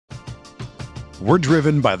We're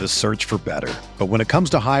driven by the search for better. But when it comes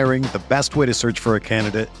to hiring, the best way to search for a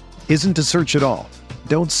candidate isn't to search at all.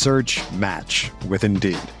 Don't search, match with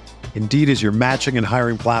Indeed. Indeed is your matching and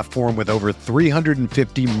hiring platform with over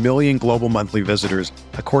 350 million global monthly visitors,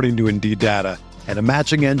 according to Indeed data, and a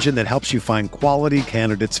matching engine that helps you find quality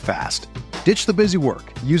candidates fast. Ditch the busy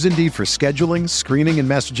work. Use Indeed for scheduling, screening, and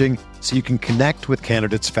messaging so you can connect with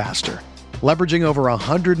candidates faster. Leveraging over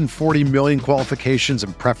 140 million qualifications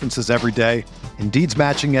and preferences every day, Indeed's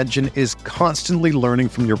matching engine is constantly learning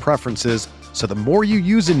from your preferences, so the more you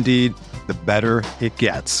use Indeed, the better it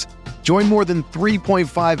gets. Join more than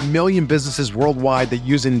 3.5 million businesses worldwide that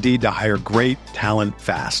use Indeed to hire great talent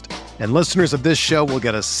fast. And listeners of this show will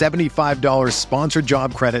get a $75 sponsored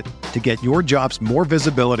job credit to get your jobs more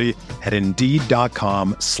visibility at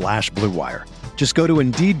Indeed.com/Blue Wire. Just go to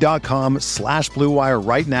Indeed.com/Blue Wire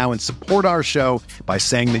right now and support our show by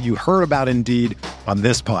saying that you heard about Indeed on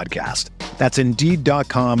this podcast. That's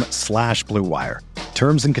Indeed.com/Blue Wire.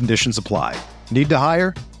 Terms and conditions apply. Need to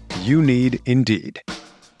hire? You need Indeed.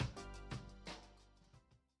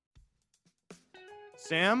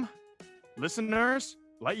 Sam, listeners,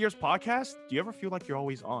 Light Years Podcast, do you ever feel like you're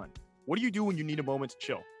always on? What do you do when you need a moment to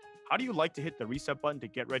chill? How do you like to hit the reset button to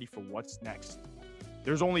get ready for what's next?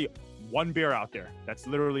 There's only one beer out there that's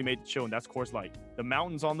literally made to chill, and that's Coors Light. The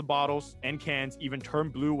mountains on the bottles and cans even turn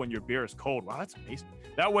blue when your beer is cold. Wow, that's amazing.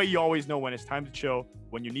 That way you always know when it's time to chill.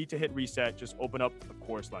 When you need to hit reset, just open up a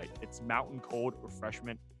Coors Light. It's mountain cold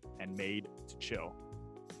refreshment and made to chill.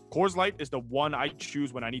 Coors Light is the one I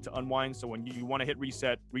choose when I need to unwind. So when you want to hit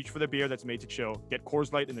reset, reach for the beer that's made to chill. Get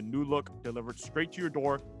Coors Light in the new look, delivered straight to your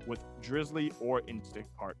door with Drizzly or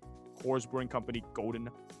Instacart. Coors Brewing Company, Golden,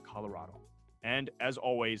 Colorado. And as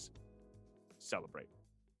always, celebrate.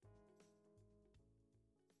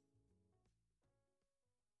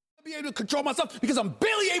 I'll be able to control myself because I'm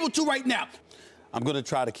barely able to right now. I'm going to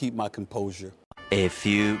try to keep my composure. A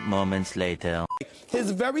few moments later.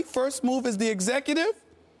 His very first move as the executive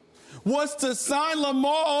was to sign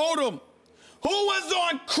Lamar Odom, who was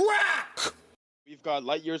on crack. We've got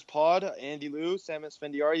Light Years Pod, Andy Liu, Sam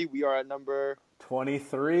Esfandiari. We are at number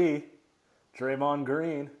 23, Draymond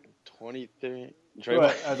Green. 23.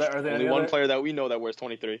 What, are there only one player that we know that wears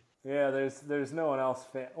 23. Yeah, there's no one else.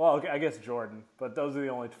 Well, okay, I guess Jordan, but those are the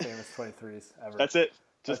only famous 23s ever. That's it.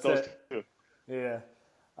 Just That's those two. Yeah.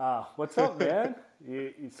 What's up, man?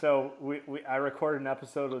 I recorded an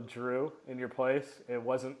episode with Drew in your place. It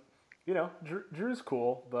wasn't, Drew's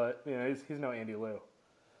cool, but he's no Andy Liu.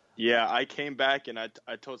 Yeah, I came back and I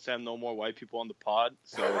told Sam no more white people on the pod,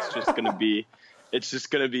 so it's just gonna be. It's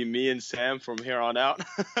just gonna be me and Sam from here on out.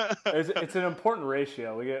 It's an important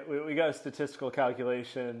ratio. We got a statistical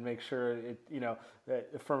calculation. Make sure that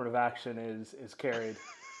affirmative action is carried.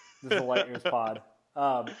 This is a Light Years Pod.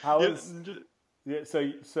 So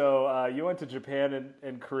you went to Japan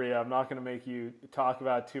and Korea. I'm not gonna make you talk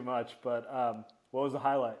about it too much, but what was the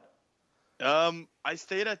highlight? I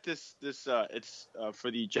stayed at this it's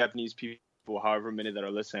for the Japanese people, however many that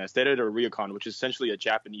are listening. I stayed at a ryokan, which is essentially a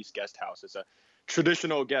Japanese guest house. It's a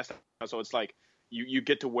traditional guest house, so it's like you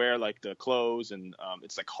get to wear like the clothes and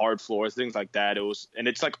it's like hard floors, things like that.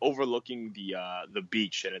 It's like overlooking the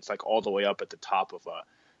beach, and it's like all the way up at the top of a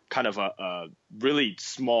kind of a really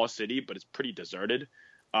small city, but it's pretty deserted.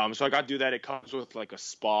 So I got to do that. It comes with like a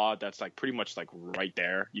spa that's like pretty much like right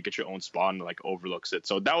there. You get your own spa and like overlooks it.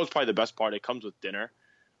 So that was probably the best part. It comes with dinner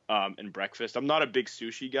and breakfast. I'm not a big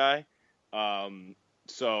sushi guy.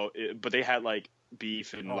 But they had like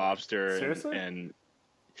beef and lobster. Seriously? And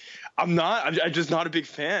I'm just not a big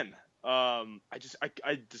fan. The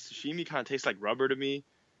sashimi kind of tastes like rubber to me.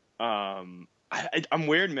 I'm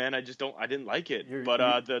weird, man. I didn't like it.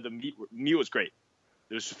 The meat was great.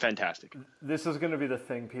 It was fantastic. This is going to be the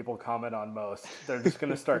thing people comment on most. They're just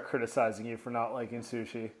going to start criticizing you for not liking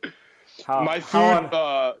sushi. How on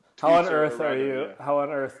earth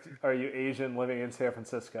are you Asian living in San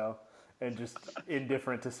Francisco and just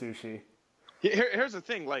indifferent to sushi? Here's the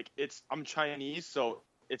thing. Like I'm Chinese, so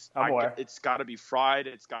it's got to be fried.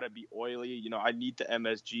 It's got to be oily. I need the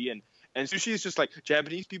MSG and sushi is just like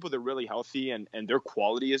Japanese people. They're really healthy and their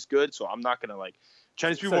quality is good. So I'm not gonna like.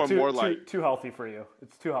 Chinese people are more like too healthy for you.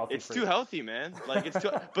 It's too healthy. It's too healthy, man. Like it's too.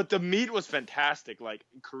 But the meat was fantastic. Like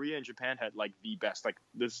Korea and Japan had like the best. Like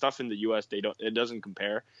the stuff in the U.S. it doesn't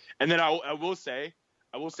compare. And then I will say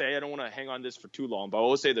I don't want to hang on this for too long, but I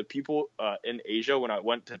will say the people in Asia when I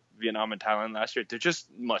went to Vietnam and Thailand last year, they're just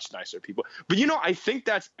much nicer people. But I think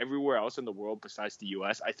that's everywhere else in the world besides the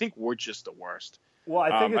U.S. I think we're just the worst. Well,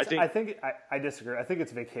 I disagree. I think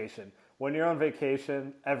it's vacation. When you're on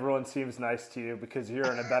vacation, everyone seems nice to you because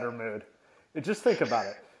you're in a better mood. Just think about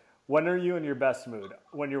it. When are you in your best mood?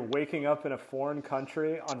 When you're waking up in a foreign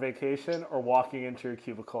country on vacation or walking into your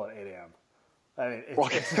cubicle at 8 a.m.?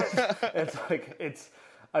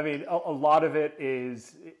 I mean, a lot of it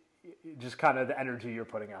is just kind of the energy you're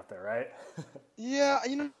putting out there, right? Yeah,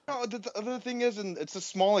 the other thing is, and it's a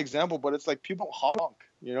small example, but it's like people honk,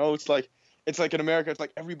 it's like in America, it's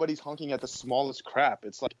like everybody's honking at the smallest crap.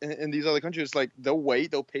 It's like in these other countries, it's like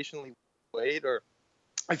they'll patiently wait, or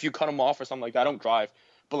if you cut them off or something like that. I don't drive,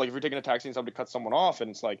 but like if you're taking a taxi and somebody cuts someone off, and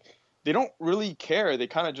it's like they don't really care. They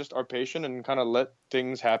kind of just are patient and kind of let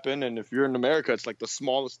things happen. And if you're in America, it's like the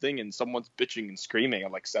smallest thing, and someone's bitching and screaming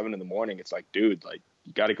at like 7 a.m. It's like, dude, like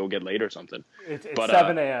you got to go get laid or something. It's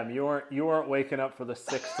 7 a.m. You weren't waking up for the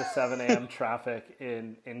 6 to 7 a.m. traffic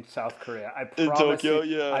in South Korea. I promise in Tokyo,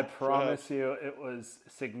 you, yeah. I promise you, it was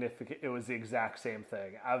significant. It was the exact same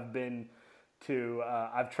thing. I've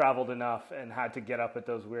traveled enough and had to get up at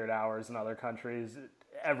those weird hours in other countries.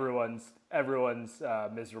 Everyone's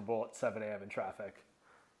miserable at 7 a.m. in traffic.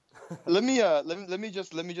 let me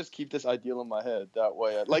just keep this ideal in my head that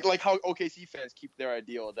way. Like how OKC fans keep their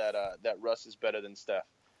ideal that Russ is better than Steph.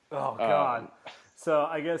 Oh God. So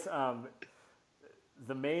I guess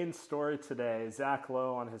the main story today, Zach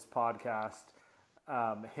Lowe on his podcast,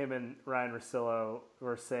 him and Ryan Russillo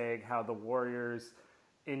were saying how the Warriors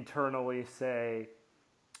internally say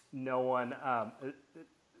no one.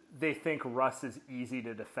 They think Russ is easy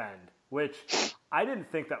to defend, which I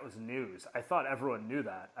didn't think that was news. I thought everyone knew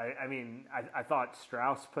that. I thought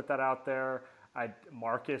Strauss put that out there.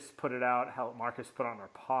 Marcus put it out. Hell, Marcus put it on our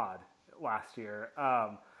pod last year.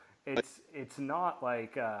 It's not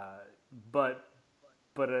like, but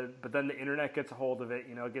then the internet gets a hold of it.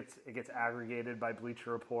 It gets aggregated by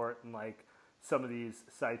Bleacher Report and like some of these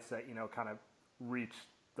sites that kind of reach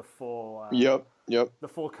the full the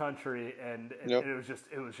full country, and it was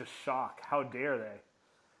just shock. How dare they?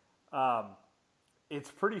 It's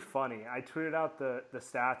pretty funny. I tweeted out the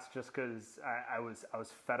stats just because I was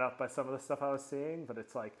fed up by some of the stuff I was seeing, but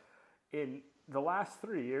it's like in the last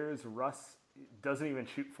 3 years, Russ doesn't even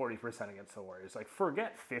shoot 40% against the Warriors. Like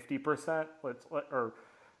forget 50%, or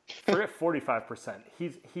forget 45%.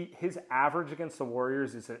 His average against the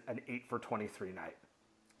Warriors is an 8 for 23 night.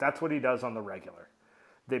 That's what he does on the regular.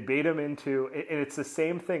 They bait him into, and it's the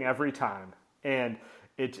same thing every time. And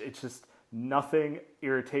it's just nothing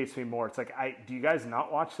irritates me more. It's like, do you guys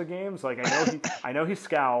not watch the games? Like I know he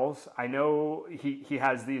scowls. I know he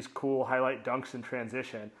has these cool highlight dunks in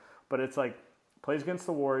transition, but it's like plays against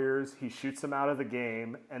the Warriors. He shoots them out of the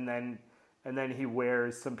game, and then he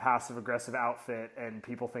wears some passive aggressive outfit, and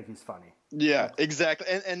people think he's funny. Yeah, exactly.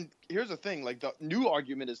 And here's the thing: like the new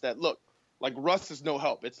argument is that look. Like, Russ is no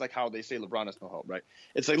help. It's like how they say LeBron has no help, right?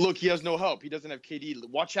 It's like, look, he has no help. He doesn't have KD.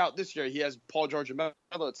 Watch out this year. He has Paul George and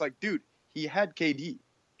Melo. It's like, dude, he had KD,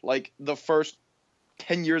 like, the first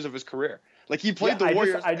 10 years of his career. Like, he played the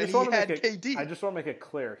Warriors, and he had KD. I just want to make it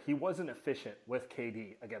clear. He wasn't efficient with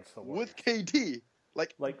KD against the Warriors. With KD?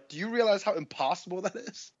 Like, do you realize how impossible that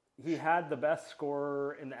is? He had the best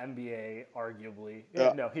scorer in the NBA, arguably.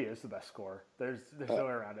 Yeah. No, he is the best scorer. There's no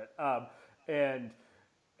way around it.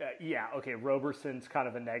 Okay, Roberson's kind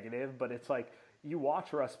of a negative, but it's like you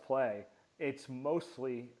watch Russ play, it's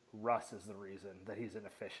mostly Russ is the reason that he's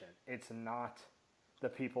inefficient. It's not the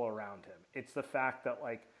people around him. It's the fact that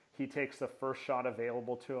like he takes the first shot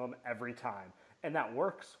available to him every time. And that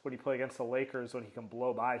works when you play against the Lakers when he can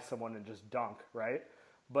blow by someone and just dunk, right?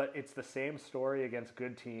 But it's the same story against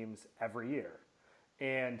good teams every year.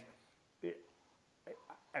 And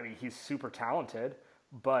he's super talented,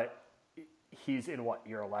 but he's in what,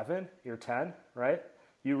 year 11, year 10, right?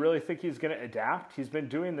 You really think he's going to adapt? He's been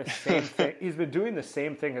doing the same thing. He's been doing the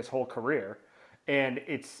same thing his whole career, and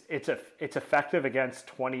it's effective against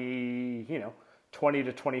 20 to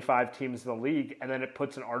 25 teams in the league, and then it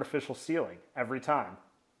puts an artificial ceiling every time.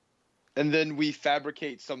 And then we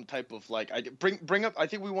fabricate some type of like bring up. I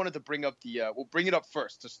think we wanted to bring up we'll bring it up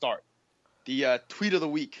first to start the tweet of the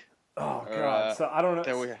week. Oh God! So I don't know.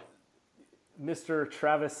 There we go. Mr.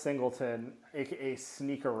 Travis Singleton, aka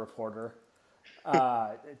Sneaker Reporter,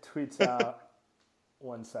 tweets out.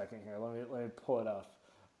 One second here. Let me pull it up.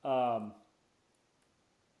 I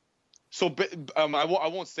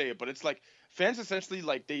won't say it, but it's like fans essentially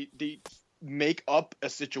like they make up a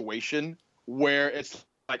situation where it's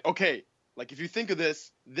like, okay, like if you think of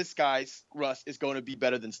this guy's Russ is going to be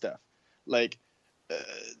better than Steph. Like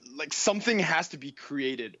something has to be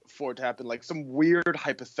created for it to happen, like some weird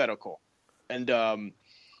hypothetical. And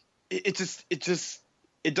it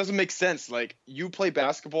doesn't make sense. Like you play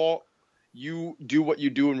basketball, you do what you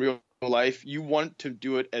do in real life, you want to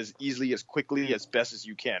do it as easily, as quickly, as best as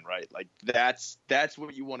you can, right? Like that's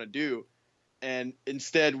what you want to do. And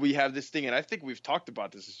instead we have this thing, and I think we've talked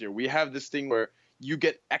about this year. We have this thing where you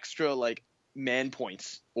get extra like man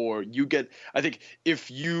points, or you get, I think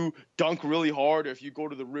if you dunk really hard, or if you go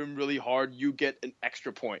to the rim really hard, you get an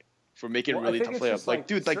extra point for making a really tough layup. Like,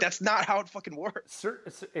 dude, like that's not how it fucking works.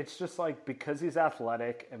 It's just like, because he's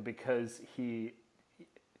athletic and because he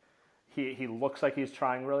looks like he's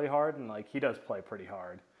trying really hard, and like he does play pretty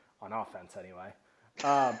hard on offense anyway.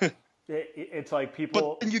 It's like people.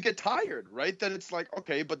 But then you get tired, right? Then it's like,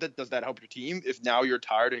 okay, but does that help your team if now you're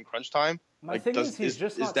tired in crunch time? My thing is, he's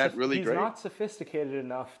not sophisticated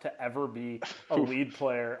enough to ever be a lead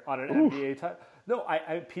player on an NBA type. No,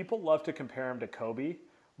 people love to compare him to Kobe,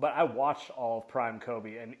 but I watched all of prime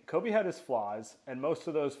Kobe, and Kobe had his flaws, and most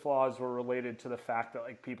of those flaws were related to the fact that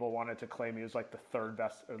like people wanted to claim he was like the third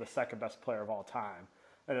best or the second best player of all time,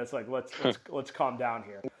 and it's like let's calm down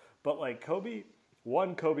here. But like Kobe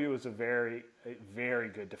was a very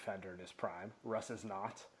good defender in his prime. Russ is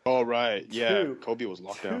not. Oh right, yeah. Kobe was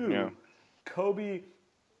locked down. Yeah. Kobe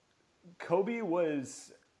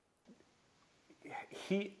was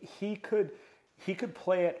he could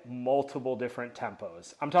play at multiple different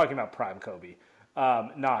tempos. I'm talking about prime Kobe,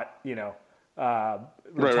 not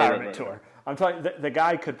retirement tour. Right. I'm talking the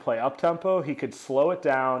guy could play up tempo. He could slow it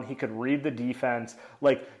down. He could read the defense.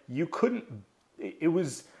 Like you couldn't. He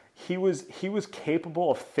was capable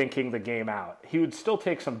of thinking the game out. He would still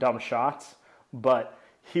take some dumb shots, but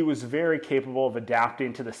he was very capable of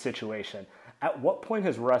adapting to the situation. At what point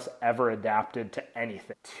has Russ ever adapted to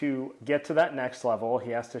anything? To get to that next level,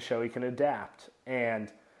 he has to show he can adapt.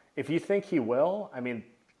 And if you think he will, I mean,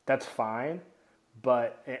 that's fine,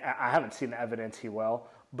 but I haven't seen the evidence he will.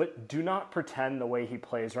 But do not pretend the way he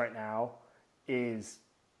plays right now is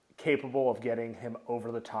capable of getting him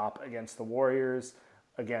over the top against the Warriors,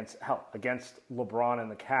 against LeBron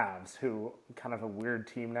and the Cavs, who kind of a weird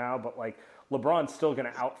team now, but like LeBron's still going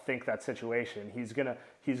to outthink that situation. He's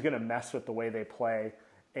gonna mess with the way they play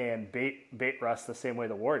and bait Russ the same way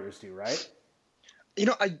the Warriors do, right? You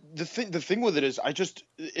know, the thing with it is,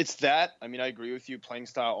 it's that. I mean, I agree with you. Playing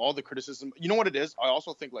style, all the criticism. You know what it is? I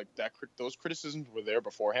also think like that those criticisms were there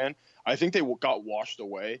beforehand. I think they got washed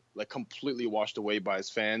away, like completely washed away by his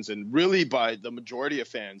fans, and really by the majority of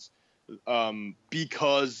fans.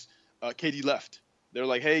 Because KD left. They're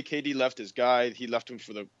like, hey, KD left his guy. He left him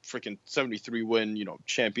for the freaking 73-win,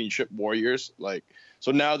 championship Warriors. Like,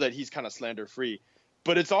 so now that he's kind of slander-free.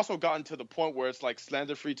 But it's also gotten to the point where it's like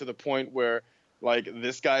slander-free to the point where, like,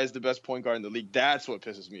 this guy is the best point guard in the league. That's what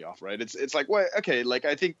pisses me off, right? It's like, well, okay, like,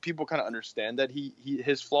 I think people kind of understand that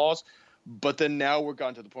his flaws. But then now we're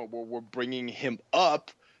gotten to the point where we're bringing him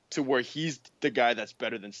up to where he's the guy that's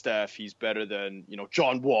better than Steph. He's better than,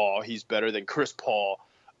 John Wall. He's better than Chris Paul,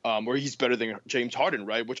 or he's better than James Harden,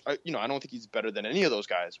 right? Which, I don't think he's better than any of those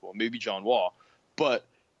guys. Well, maybe John Wall. But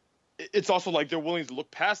it's also like they're willing to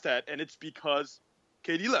look past that, and it's because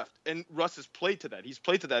KD left. And Russ has played to that. He's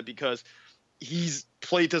played to that because he's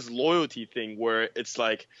played this loyalty thing where it's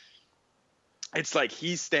like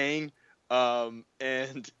he's staying, and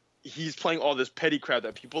he's playing all this petty crap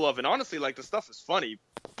that people love. And honestly, like, the stuff is funny,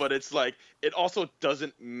 but it's like, it also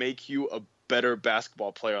doesn't make you a better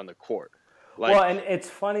basketball player on the court. Like, well, and it's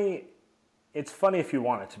funny if you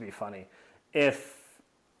want it to be funny. If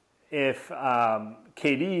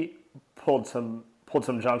KD pulled some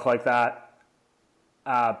junk like that,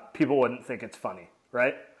 people wouldn't think it's funny,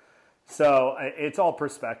 right? So it's all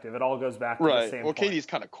perspective. It all goes back to the same point. KD's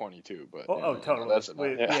kind of corny too, but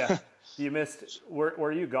totally. Yeah. You missed.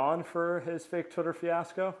 Were you gone for his fake Twitter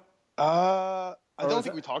fiasco? I don't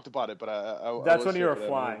think we talked about it, but that's when you were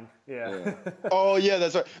flying. Yeah. Oh yeah,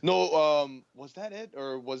 that's right. No, was that it,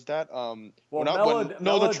 or was that the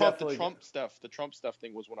Trump stuff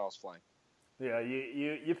thing was when I was flying. Yeah,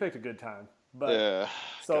 you picked a good time, but yeah.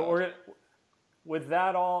 So with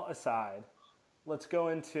that all aside, let's go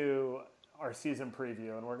into our season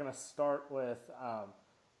preview, and we're gonna start with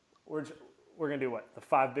we're gonna do what, the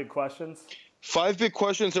 5 big questions. 5 big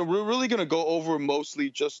questions, and we're really going to go over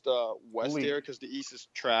mostly just West here because the East is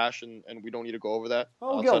trash, and we don't need to go over that.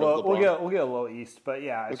 Well, we'll get a little East, but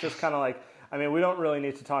yeah, it's just kind of like, I mean, we don't really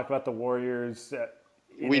need to talk about the Warriors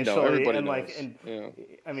initially. We know, everybody knows.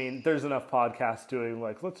 I mean, there's enough podcasts doing,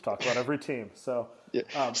 like, let's talk about every team. So,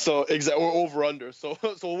 yeah. So, exactly, we're over under. So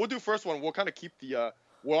we'll do first one. We'll kind of keep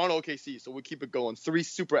we're on OKC, so we'll keep it going. 3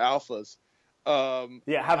 super alphas. Have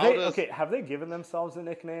they given themselves a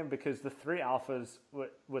nickname? Because the 3 alphas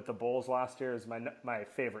with the Bulls last year is my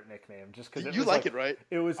favorite nickname. Just because it, right?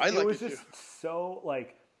 It was just so,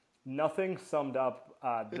 like, nothing summed up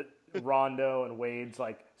Rondo and Wade's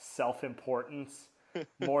like self-importance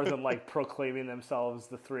more than like proclaiming themselves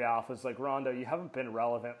the three alphas. Like Rondo, you haven't been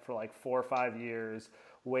relevant for like 4 or 5 years.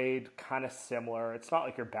 Wade, kind of similar. It's not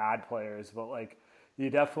like you're bad players, but like you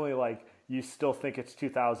definitely like you still think it's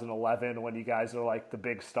 2011 when you guys are like the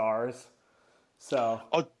big stars. So,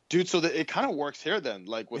 dude, so it kind of works here then.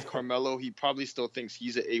 Like with Carmelo, he probably still thinks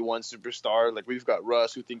he's an A1 superstar. Like we've got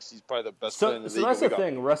Russ, who thinks he's probably the best player in the league. So that's the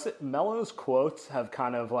thing. Melo's quotes have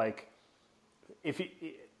kind of like, if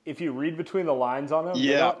you read between the lines on them,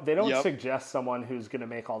 they don't suggest someone who's going to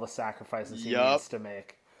make all the sacrifices he needs to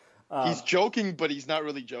make. He's joking, but he's not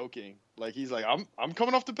really joking. Like he's like, I'm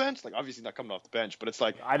coming off the bench. Like obviously not coming off the bench, but it's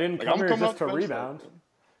like I didn't come here just to rebound.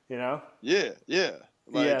 You know? Yeah.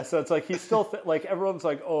 Like, so it's like he's still like everyone's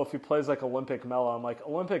like, oh, if he plays like Olympic Melo, I'm like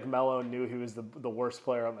Olympic Melo knew he was the worst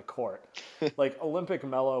player on the court. Like Olympic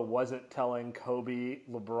Melo wasn't telling Kobe,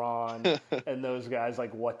 LeBron, and those guys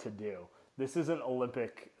like what to do. This isn't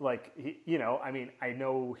Olympic. Like I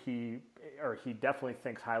know he definitely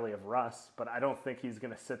thinks highly of Russ, but I don't think he's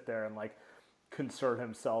going to sit there and like concern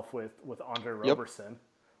himself with Andre Roberson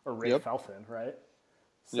or Ray Felton, right?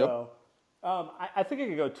 So. I think it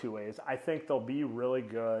could go two ways. I think they'll be really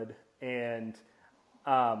good, and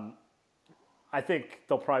I think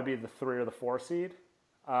they'll probably be the 3 or the 4 seed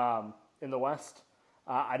in the West.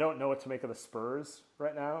 I don't know what to make of the Spurs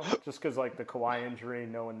right now, just because like the Kawhi injury,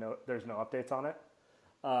 there's no updates on it,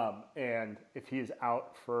 and if he's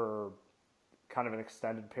out for kind of an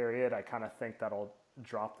extended period, I kind of think that'll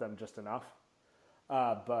drop them just enough.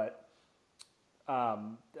 But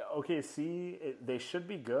OKC, they should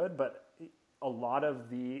be good, but a lot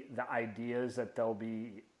of the ideas that they'll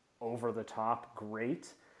be over the top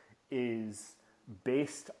great is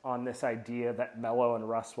based on this idea that Melo and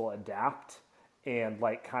Russ will adapt and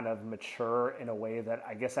like kind of mature in a way that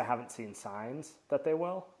I guess I haven't seen signs that they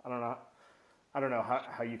will. I don't know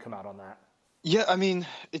how you come out on that. Yeah, I mean,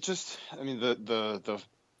 the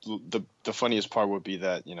funniest part would be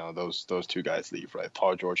that, those two guys leave, right?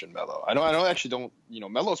 Paul George and Melo. I don't,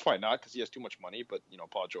 Melo's probably not because he has too much money, but,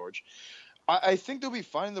 Paul George. I think they'll be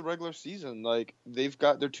fine in the regular season. Like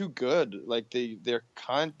they're too good. Like they're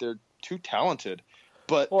too talented.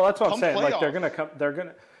 But that's what I'm saying. Playoff, like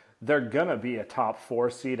they're gonna be a top 4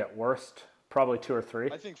 seed at worst, probably 2 or 3.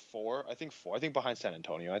 I think 4. I think behind San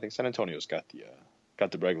Antonio. I think San Antonio's got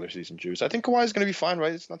the regular season juice. I think Kawhi's gonna be fine,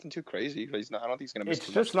 right? It's nothing too crazy. I don't think he's gonna miss. It's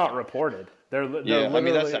just not reported. They're I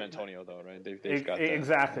mean that's San Antonio though, right? They've got that.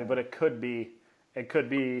 Exactly, but it could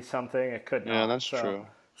be something. It could not. Yeah, that's true.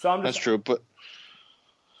 So that's true, but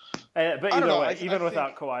either way, even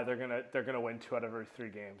without Kawhi, they're gonna win 2 out of every 3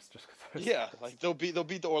 games just because. Like they'll beat the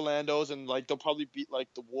Orlandos and like they'll probably beat like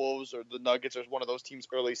the Wolves or the Nuggets or one of those teams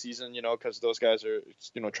early season, because those guys are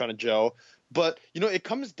trying to gel. But it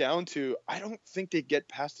comes down to I don't think they get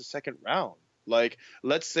past the second round. Like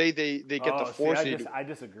let's say they get the 4 seed. I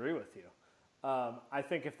disagree with you. I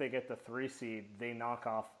think if they get the 3 seed, they knock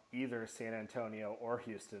off either San Antonio or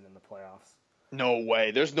Houston in the playoffs. No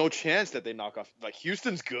way. There's no chance that they knock off. Like,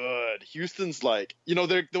 Houston's good. Houston's like,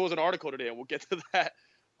 there was an article today, and we'll get to that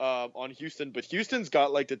on Houston. But Houston's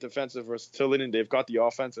got, like, the defensive versatility, and they've got the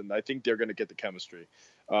offense, and I think they're going to get the chemistry.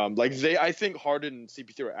 I think Harden and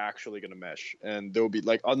CP3 are actually going to mesh, and they'll be,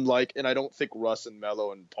 like, unlike, and I don't think Russ and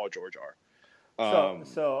Melo and Paul George are.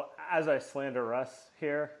 So as I slander Russ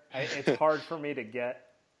here, it's hard for me to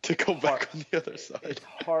get to go back on the other side. It's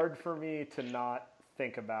hard for me to not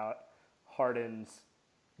think about Harden's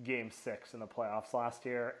Game 6 in the playoffs last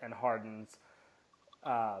year and Harden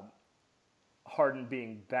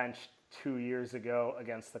being benched 2 years ago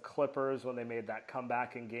against the Clippers when they made that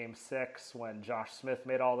comeback in Game 6 when Josh Smith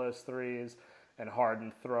made all those threes and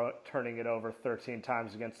Harden turning it over 13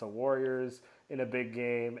 times against the Warriors in a big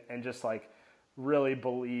game and just like really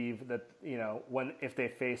believe that, if they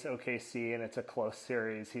face OKC and it's a close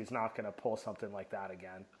series, he's not going to pull something like that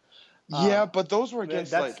again. Yeah, but those were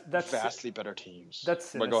against vastly better teams. That's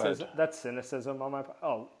cynicism. That's cynicism on my part.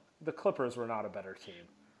 Oh, the Clippers were not a better team.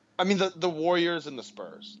 I mean, the Warriors and the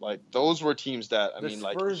Spurs, like those were teams that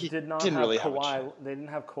Spurs didn't have Kawhi. They didn't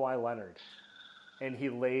have Kawhi Leonard, and he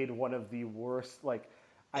laid one of the worst. I'm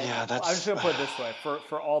just gonna put it this way: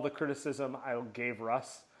 for all the criticism I gave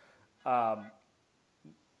Russ,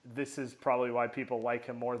 this is probably why people like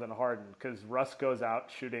him more than Harden because Russ goes out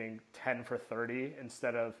shooting 10 for 30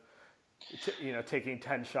 instead of taking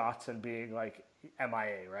 10 shots and being like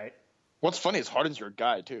MIA, right? What's funny is Harden's your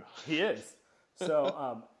guy too. He is.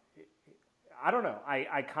 So I don't know.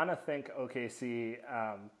 I kind of think OKC.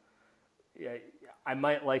 I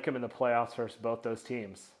might like him in the playoffs versus both those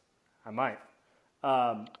teams. I might.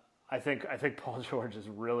 I think Paul George is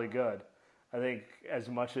really good. I think as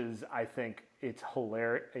much as I think it's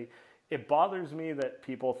hilarious, it bothers me that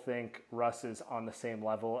people think Russ is on the same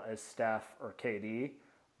level as Steph or KD,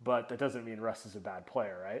 but that doesn't mean Russ is a bad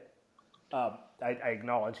player, right? I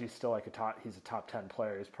acknowledge he's still like he's a top 10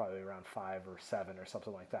 player. He's probably around 5 or 7 or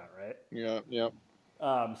something like that, right? Yeah.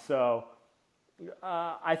 So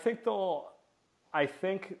I think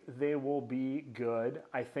they will be good.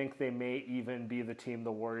 I think they may even be the team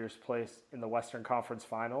the Warriors place in the Western Conference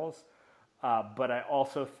Finals. But I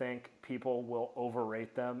also think people will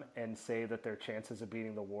overrate them and say that their chances of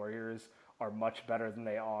beating the Warriors are much better than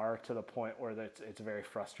they are, to the point where it's very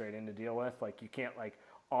frustrating to deal with. Like, you can't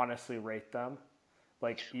honestly rate them.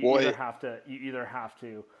 Like, you either have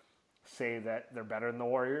to say that they're better than the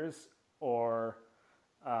Warriors or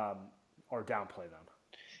downplay them.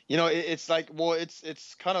 It's like,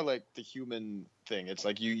 it's kind of like the human thing. It's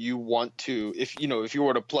like you want to, if you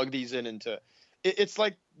were to plug these into, it's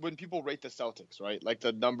like when people rate the Celtics, right? Like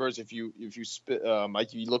the numbers, if you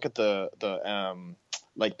like you look at the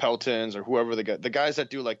like Peltons or whoever the guys that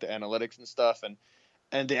do like the analytics and stuff,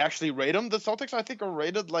 and they actually rate them. The Celtics, I think, are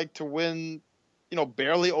rated like to win,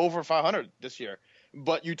 barely over 500 this year.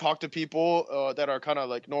 But you talk to people that are kind of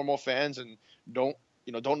like normal fans and don't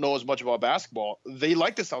know as much about basketball. They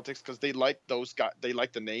like the Celtics because they like those guys. They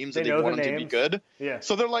like the names and they want them to be good. Yeah.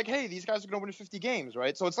 So they're like, hey, these guys are going to win 50 games,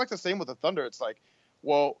 right? So it's like the same with the Thunder. It's like,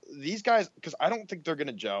 well, these guys, because I don't think they're going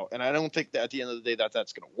to gel, and I don't think that at the end of the day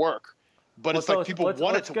that's going to work. But it's like people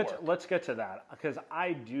want it to work. Let's get to that, because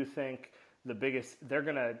I do think the biggest they're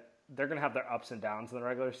gonna have their ups and downs in the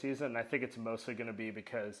regular season, and I think it's mostly going to be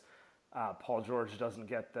because Paul George doesn't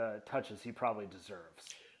get the touches he probably deserves.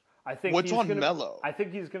 I think what's on Melo? I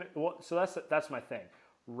think he's gonna. Well, so that's my thing.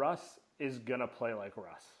 Russ is gonna play like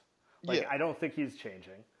Russ. I don't think he's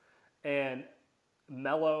changing, and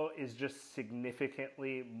Melo is just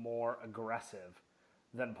significantly more aggressive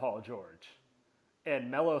than Paul George, and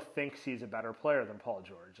Melo thinks he's a better player than Paul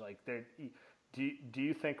George. Do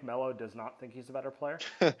you think Melo does not think he's a better player?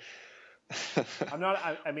 I'm not.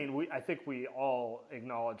 I think we all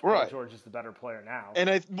acknowledge Paul George is the better player now. And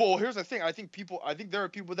here's the thing. I think there are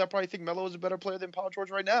people that probably think Melo is a better player than Paul George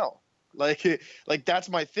right now. Like that's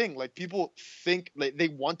my thing. Like, people think they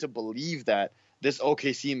want to believe that this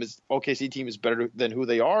OKC team is better than who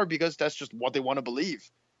they are because that's just what they want to believe,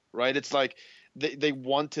 right? It's like they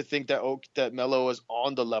want to think that Melo is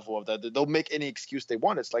on the level of that. They'll make any excuse they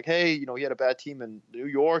want. It's like, hey, he had a bad team in New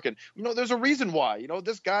York, and there's a reason why.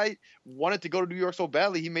 This guy wanted to go to New York so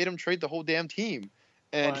badly, he made him trade the whole damn team.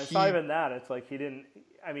 And it's not even that. It's like he didn't.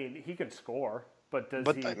 I mean, he can score, but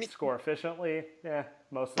does he score efficiently? Yeah,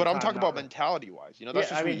 most of the time. But I'm talking about mentality-wise. That's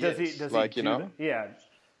just who he is. Does he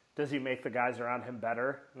does he make the guys around him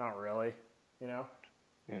better? Not really.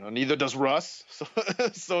 Neither does Russ.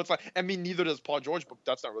 So it's like, neither does Paul George, but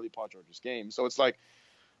that's not really Paul George's game. So it's like,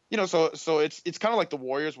 so it's kind of like the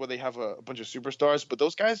Warriors where they have a bunch of superstars, but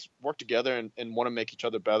those guys work together and want to make each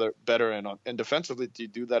other better and defensively to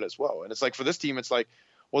do that as well. And it's like, for this team, it's like,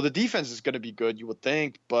 well, the defense is going to be good, you would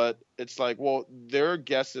think, but it's like, well, their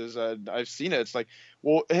guesses, and I've seen it. It's like,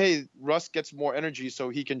 well, hey, Russ gets more energy so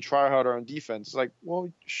he can try harder on defense. It's like, well,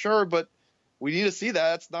 sure, but we need to see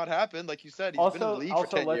that. It's not happened. Like you said, he's been in the league for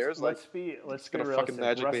 10 years. Let's be fucking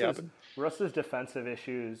magically happen. Russ's defensive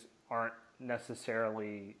issues aren't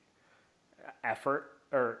necessarily effort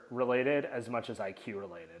or related as much as IQ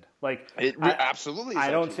related. Absolutely.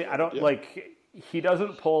 He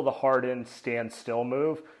doesn't pull the Harden stand still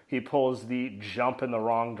move. He pulls the jump in the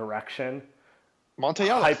wrong direction. Monte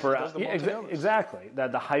Ellis. Exactly. The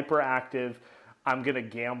hyperactive. I'm going to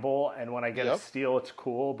gamble, and when I get a steal, it's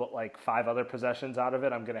cool, but 5 other possessions out of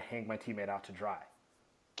it, I'm going to hang my teammate out to dry.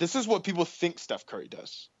 This is what people think Steph Curry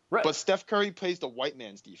does. Right. But Steph Curry plays the white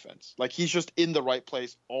man's defense. He's just in the right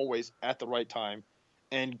place, always at the right time,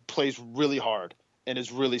 and plays really hard and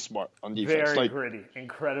is really smart on defense. Very gritty.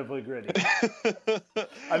 Incredibly gritty. But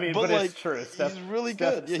it's true. He's really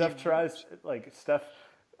good. Steph tries,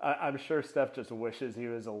 I'm sure Steph just wishes he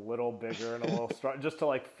was a little bigger and a little strong, just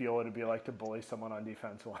to feel what it'd be like to bully someone on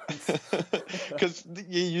defense once. Because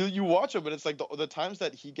you watch him, and it's like the times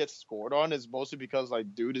that he gets scored on is mostly because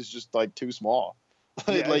dude is just too small,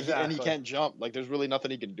 exactly. And he can't jump. There's really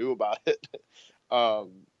nothing he can do about it.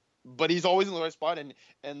 But he's always in the right spot,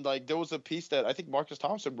 and there was a piece that I think Marcus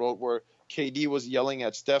Thompson wrote where KD was yelling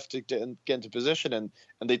at Steph to get into position, and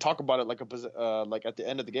they talk about it at the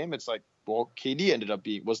end of the game. It's like, well, KD ended up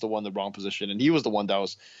was the one in the wrong position, and he was the one that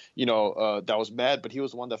was that was mad, but he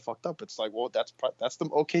was the one that fucked up. It's like, well, that's the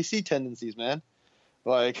OKC tendencies, man.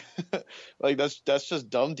 That's just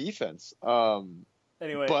dumb defense.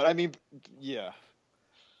 Anyway, but I mean, yeah.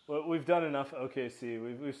 Well, we've done enough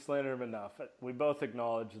OKC. We've slandered them enough. We both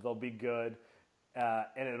acknowledge they'll be good,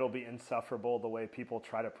 and it'll be insufferable the way people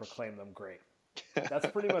try to proclaim them great. That's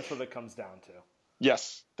pretty much what it comes down to.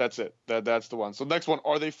 Yes, that's it. That's the one. So next one,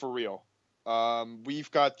 are they for real?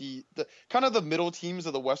 We've got the kind of the middle teams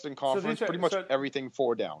of the Western Conference, pretty much everything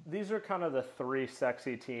 4 down. These are kind of the 3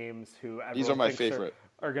 sexy teams who these are my favorite.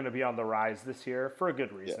 Are going to be on the rise this year for a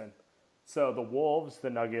good reason. Yeah. So the Wolves, the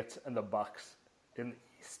Nuggets, and the Bucks in the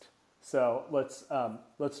East. So let's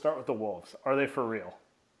start with the Wolves. Are they for real?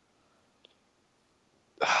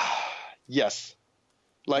 Yes.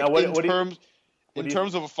 Like now, in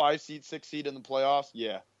terms of a 5 seed, 6 seed in the playoffs,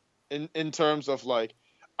 yeah. In terms of like,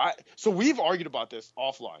 so we've argued about this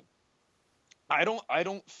offline. I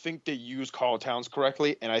don't think they use Karl Towns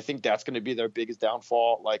correctly, and I think that's going to be their biggest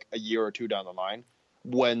downfall, like a year or 2 down the line,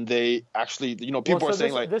 when they actually, people are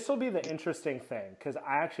saying this will be the interesting thing, because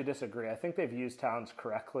I actually disagree. I think they've used Towns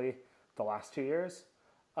correctly the last 2 years.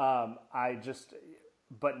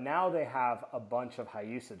 But now they have a bunch of high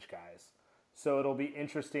usage guys. So it'll be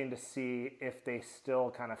interesting to see if they still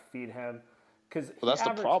kind of feed him. Because that's the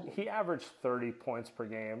problem. He averaged 30 points per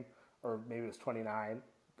game, or maybe it was 29,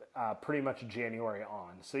 pretty much January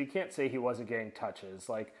on. So you can't say he wasn't getting touches.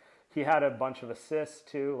 Like, he had a bunch of assists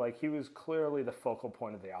too. Like, he was clearly the focal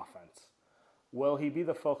point of the offense. Will he be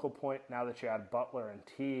the focal point now that you add Butler and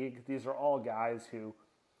Teague? These are all guys who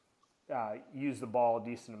use the ball a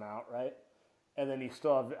decent amount, right? And then you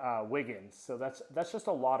still have Wiggins. So that's just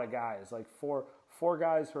a lot of guys. Like four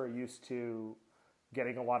guys who are used to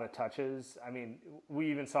getting a lot of touches. I mean, we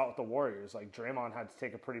even saw it with the Warriors. Like, Draymond had to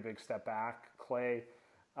take a pretty big step back. Clay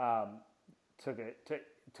took a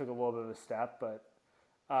little bit of a step, but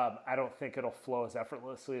I don't think it'll flow as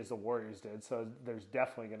effortlessly as the Warriors did. So there's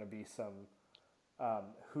definitely going to be some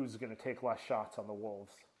who's going to take less shots on the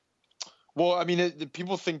Wolves. Well, I mean,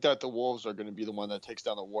 people think that the Wolves are going to be the one that takes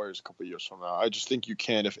down the Warriors a couple of years from now. I just think you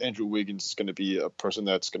can if Andrew Wiggins is going to be a person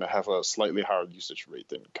that's going to have a slightly higher usage rate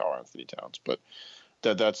than Karl Anthony Towns. But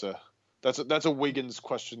that's a Wiggins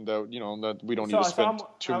question that that we don't need to spend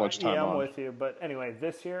too much time on. I'm with you, but anyway,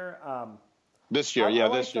 this year. This year. You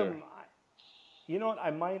know what?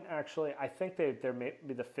 I think they're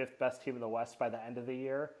maybe the 5th best team in the West by the end of the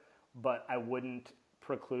year, but I wouldn't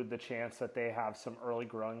preclude the chance that they have some early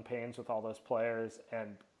growing pains with all those players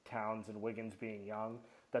and Towns and Wiggins being young,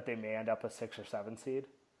 that they may end up a 6 or 7 seed.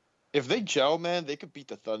 If they gel, man, they could beat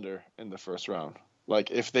the Thunder in the first round. Like,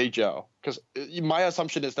 if they gel, because my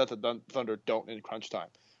assumption is that the Thunder don't in crunch time.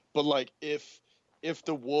 But like, if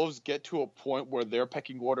the Wolves get to a point where their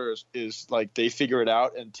pecking order is like they figure it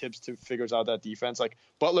out and Tibbs figures out that defense, like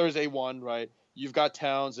Butler is A1, right? You've got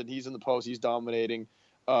Towns and he's in the post, he's dominating.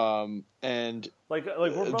 And like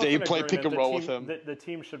we're both they play pick and roll with him. The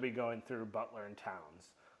team should be going through Butler and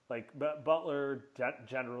Towns. Like, Butler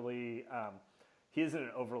generally, he isn't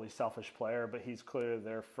an overly selfish player, but he's clearly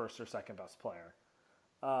their first or second best player.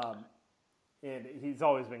 And he's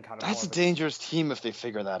always been kind of. That's a dangerous team if they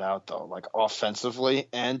figure that out, though. Like, offensively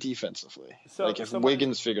and defensively. If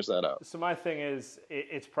Wiggins figures that out. So my thing is,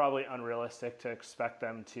 it's probably unrealistic to expect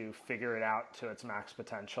them to figure it out to its max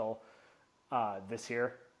potential this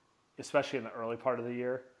year, especially in the early part of the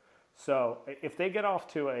year. So if they get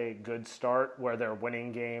off to a good start where they're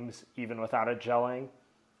winning games even without it gelling,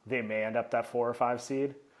 they may end up that 4 or 5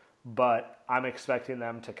 seed. But I'm expecting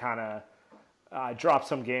them to kind of drop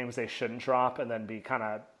some games they shouldn't drop and then be kind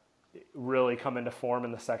of really come into form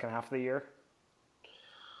in the second half of the year.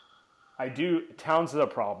 Towns is a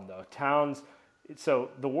problem, though. So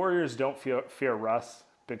the Warriors don't fear Russ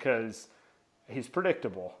because he's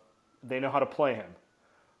predictable. They know how to play him.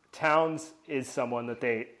 Towns is someone that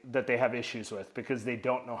they have issues with because they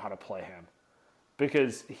don't know how to play him.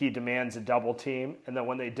 Because he demands a double team, and then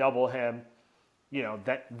when they double him,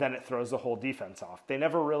 then it throws the whole defense off. They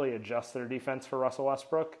never really adjust their defense for Russell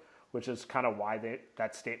Westbrook, which is kind of why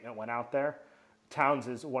that statement went out there. Towns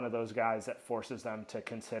is one of those guys that forces them to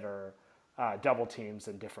consider double teams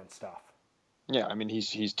and different stuff. Yeah, I mean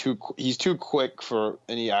he's too quick for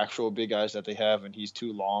any actual big guys that they have, and he's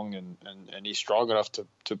too long, and he's strong enough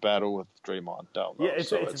to battle with Draymond down low. Yeah,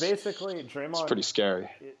 it's basically Draymond. It's pretty scary.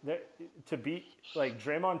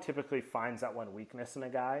 Draymond typically finds that one weakness in a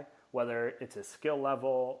guy, whether it's his skill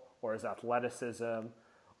level or his athleticism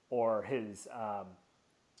or his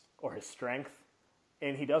strength,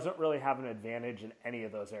 and he doesn't really have an advantage in any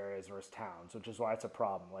of those areas versus Towns, which is why it's a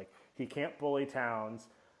problem. Like, he can't bully Towns.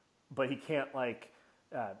 But he can't,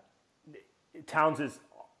 Towns is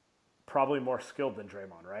probably more skilled than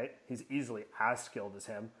Draymond, right? He's easily as skilled as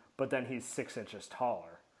him, but then he's 6 inches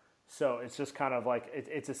taller. So it's just kind of like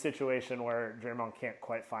it's a situation where Draymond can't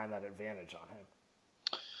quite find that advantage on him.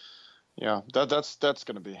 Yeah, that's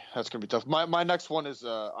gonna be tough. My next one is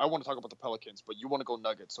I want to talk about the Pelicans, but you want to go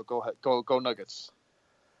Nuggets, so go ahead, go Nuggets.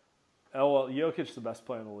 Oh well, Jokic's the best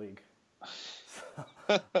player in the league.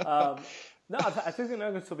 No, I think the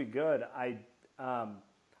Nuggets will be good. I'm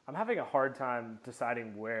having a hard time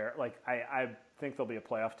deciding where. Like I think they'll be a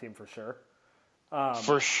playoff team for sure.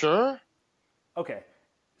 For sure. Okay,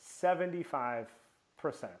 75%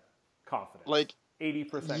 confident. Like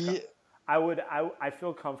 80%. I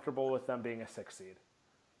feel comfortable with them being a 6 seed.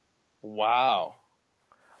 Wow.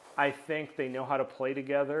 I think they know how to play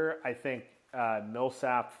together. I think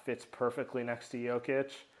Millsap fits perfectly next to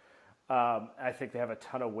Jokic. I think they have a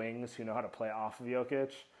ton of wings who know how to play off of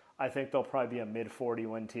Jokic. I think they'll probably be a mid-40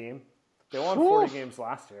 win team. They won 40 games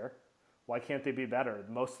last year. Why can't they be better?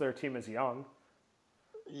 Most of their team is young.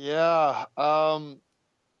 Yeah. I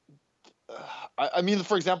mean,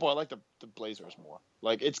 for example, I like the Blazers more.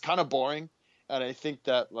 Like, it's kind of boring, and I think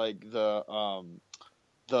that like the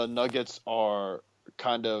Nuggets are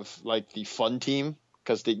kind of like the fun team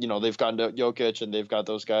because they've gotten Jokic and they've got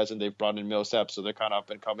those guys and they've brought in Millsap, so they're kind of up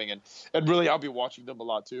and coming, and really I'll be watching them a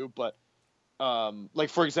lot too. But like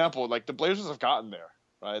for example, like the Blazers have gotten there.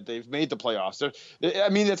 Right, they've made the playoffs. I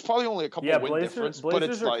mean, it's probably only a couple win difference, but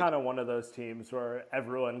it's are kind of one of those teams where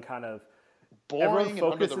everyone kind of boring and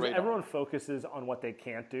under the radar. Everyone focuses on what they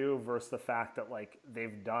can't do versus the fact that like they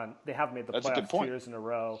have made the playoffs 2 years in a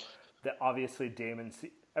row. That obviously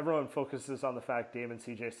everyone focuses on the fact Dame and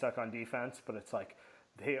CJ suck on defense, but it's like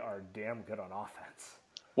they are damn good on offense.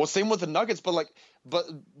 Well, same with the Nuggets, but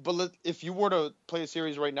if you were to play a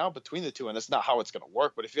series right now between the two, and that's not how it's going to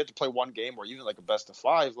work, but if you had to play one game or even like a best of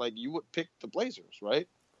 5, like you would pick the Blazers, right?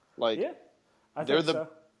 Like, yeah, I think so.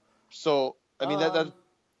 So I mean that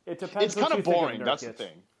it depends. It's kind of boring. That's the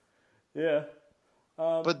thing. Yeah.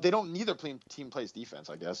 But they don't. Neither team plays defense,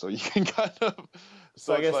 I guess. So you can kind of.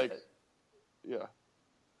 So it's like, yeah.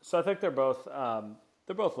 So I think they're both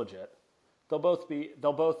legit. They'll both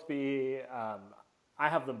be. I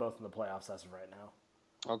have them both in the playoffs as of right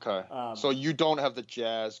now. Okay. So you don't have the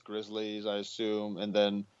Jazz, Grizzlies, I assume,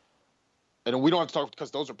 and we don't have to talk because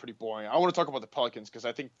those are pretty boring. I want to talk about the Pelicans because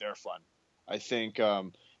I think they're fun. I think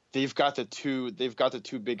they've got the two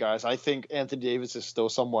big guys. I think Anthony Davis is still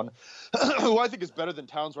someone who I think is better than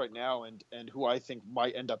Towns right now, and who I think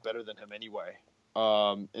might end up better than him anyway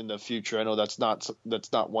in the future. I know that's not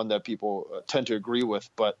one that people tend to agree with,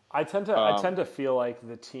 but I tend to feel like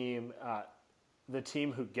the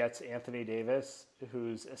team who gets Anthony Davis,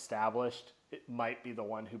 who's established, it might be the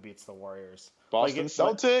one who beats the Warriors. Boston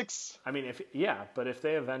Celtics. I mean, but if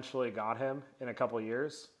they eventually got him in a couple of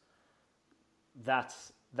years,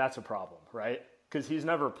 that's a problem, right? Because he's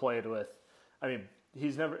never played with. I mean,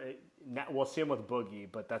 we'll see him with Boogie,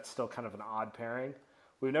 but that's still kind of an odd pairing.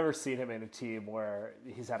 We've never seen him in a team where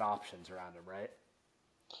he's had options around him, right?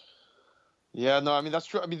 Yeah, no, I mean that's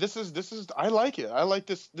true. I mean, this is. I like it. I like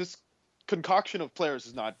this concoction of players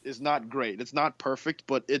is not great. It's not perfect,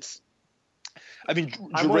 but it's. I mean,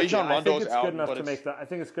 Rajon Rondo is out, I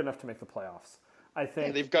think it's good enough to make the playoffs. I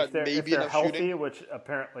think they've got if they're healthy, shooting, which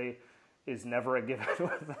apparently is never a given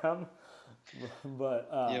with them. But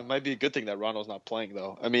it might be a good thing that Rondo's not playing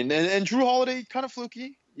though. I mean, and Drew Holiday kind of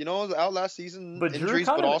fluky, out last season. But injuries,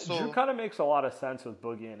 Drew kind of makes a lot of sense with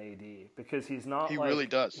Boogie and AD because he's not. He really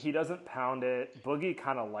does. He doesn't pound it. Boogie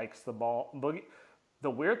kind of likes the ball. The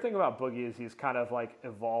weird thing about Boogie is he's kind of like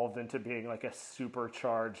evolved into being like a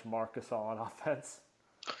supercharged Marc Gasol on offense.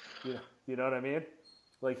 You know what I mean?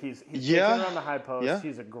 Like he's taking around the high post. Yeah.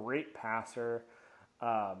 He's a great passer,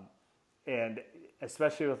 and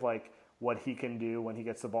especially with like what he can do when he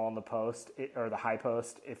gets the ball in the post or the high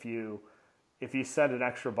post. If you send an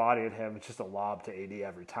extra body at him, it's just a lob to AD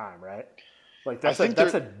every time, right? Like that's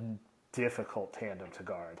a difficult tandem to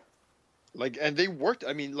guard. Like, and they worked.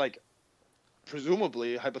 I mean, like.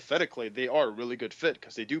 Presumably, hypothetically, they are a really good fit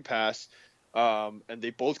because they do pass, and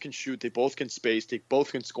they both can shoot, they both can space, they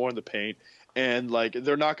both can score in the paint, and like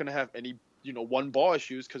they're not going to have any one ball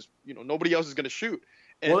issues because nobody else is going to shoot.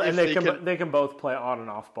 And they can both play on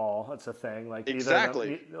and off ball. That's a thing. Like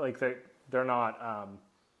exactly, they're not.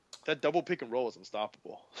 That double pick and roll is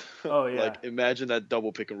unstoppable. Oh yeah. Like imagine that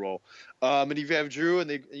double pick and roll. And if you have Drew and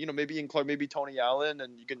they, maybe include maybe Tony Allen,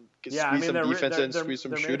 and you can squeeze some defense and squeeze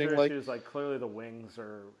some shooting. Like clearly the wings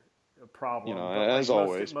are a problem. As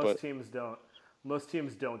always, most teams don't. Most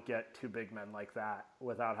teams don't get two big men like that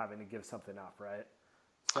without having to give something up, right?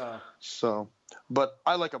 So, but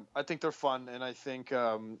I like them. I think they're fun, and I think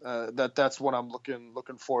that's what I'm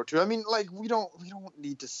looking forward to. I mean, like we don't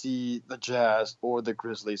need to see the Jazz or the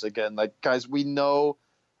Grizzlies again. Like guys, we know,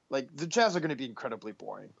 like the Jazz are going to be incredibly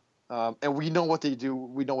boring, and we know what they do.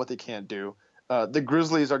 We know what they can't do. The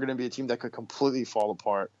Grizzlies are going to be a team that could completely fall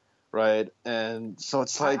apart, right? And so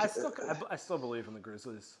it's like I still believe in the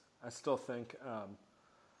Grizzlies. I still think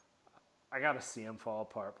I got to see them fall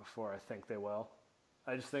apart before I think they will.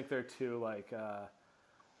 I just think they're too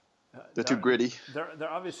they're too gritty. They're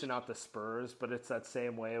obviously not the Spurs, but it's that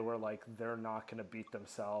same way where like they're not going to beat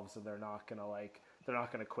themselves and they're not going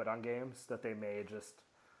to quit on games that they may just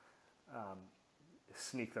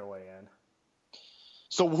sneak their way in.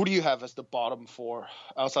 So who do you have as the bottom four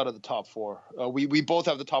outside of the top four? We both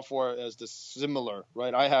have the top four as the similar,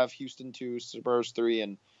 right? I have Houston 2, Spurs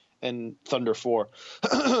 3, and Thunder 4.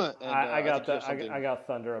 I got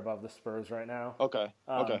Thunder above the Spurs right now. Okay.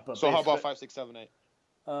 So how about 5, 6, 7, 8?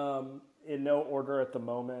 In no order at the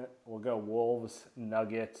moment, we'll go Wolves,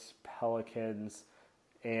 Nuggets, Pelicans,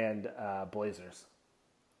 and Blazers.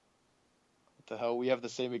 What the hell? We have the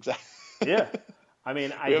same exact. Yeah. I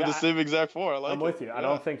mean, we have the same exact four. I'm with you. Yeah. I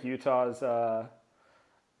don't think Utah's. I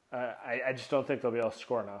just don't think they'll be able to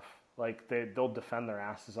score enough. Like they'll defend their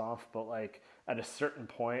asses off, but like at a certain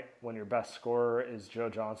point, when your best scorer is Joe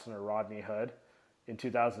Johnson or Rodney Hood, in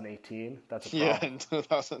 2018, that's a problem. Yeah, in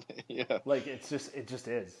 2008, yeah. Like it just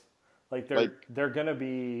is. Like they're gonna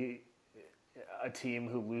be a team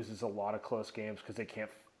who loses a lot of close games because they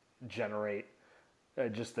can't generate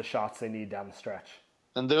just the shots they need down the stretch.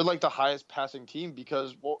 And they're like the highest passing team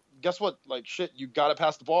because, well, guess what? Like shit, you got to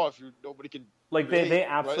pass the ball if nobody can. Like they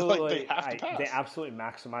absolutely, right? Like, they have to pass. They absolutely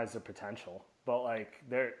maximize their potential, but like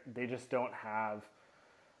they just don't have.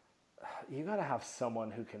 You got to have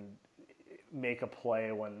someone who can make a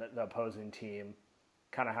play when the opposing team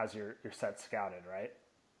kind of has your set scouted, right?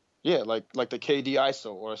 Yeah, like the KD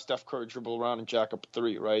ISO or a Steph Curry dribble around and jack up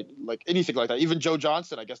 3, right? Like anything like that. Even Joe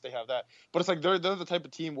Johnson, I guess they have that. But it's like they're the type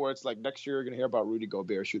of team where it's like next year you're going to hear about Rudy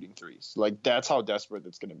Gobert shooting threes. Like that's how desperate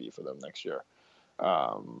it's going to be for them next year.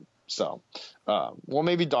 Well,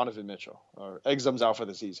 maybe Donovan Mitchell or Exum's out for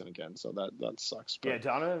the season again, so that sucks. But, yeah,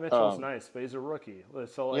 Donovan Mitchell's nice, but he's a rookie.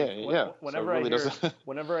 So like,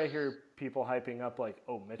 whenever I hear people hyping up like,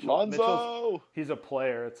 oh, Mitchell's he's a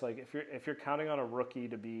player. It's like if you're counting on a rookie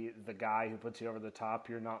to be the guy who puts you over the top,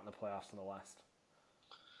 you're not in the playoffs in the West.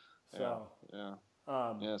 So yeah.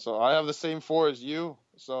 So I have the same 4 as you.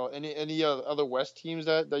 So any other West teams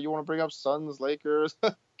that you want to bring up? Suns, Lakers,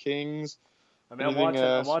 Kings. I mean, I'm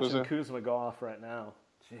watching Kuzma go off right now.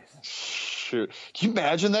 Jeez. Shoot, can you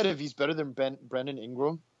imagine that if he's better than Brandon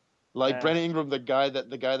Ingram? Like Brandon Ingram, the guy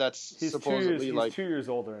that's he's supposedly he's 2 years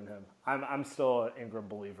older than him. I'm still an Ingram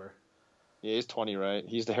believer. Yeah, he's 20, right?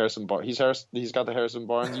 He's the Harrison Barnes. He's got the Harrison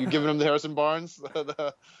Barnes. You giving him the Harrison Barnes?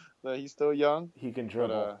 He's still young. He can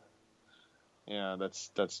dribble. Yeah,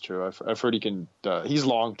 that's true. I've heard he can. He's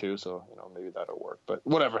long too, so maybe that'll work. But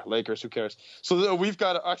whatever, Lakers, who cares? So we've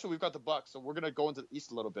got the Bucks. So we're gonna go into the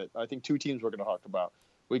East a little bit. I think 2 teams we're gonna talk about.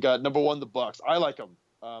 We got number 1, the Bucks. I like them.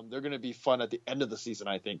 They're gonna be fun at the end of the season,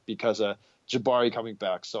 I think, because Jabari coming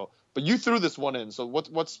back. So, but you threw this one in. So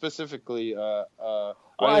what specifically? I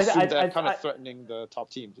assume that kind of threatening the top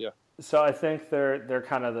teams. Yeah. So I think they're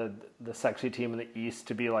kind of the sexy team in the East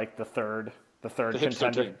to be like the third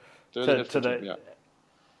contender.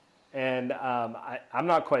 And I'm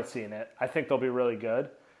not quite seeing it. I think they'll be really good,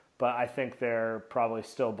 but I think they're probably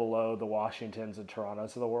still below the Washingtons and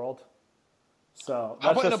Torontos of the world. So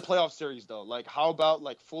how about in a playoff series though? Like how about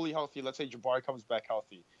like fully healthy? Let's say Jabari comes back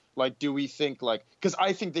healthy. Like do we think like because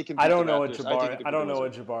I think they can. I don't know what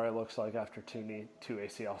Jabari looks like after 2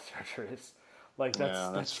 ACL surgeries. Like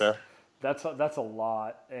that's fair. That's a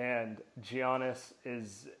lot, and Giannis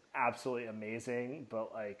is absolutely amazing,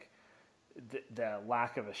 but like. The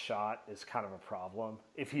lack of a shot is kind of a problem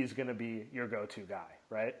if he's going to be your go-to guy,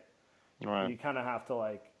 right? Right. You kind of have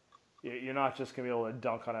to you're not just going to be able to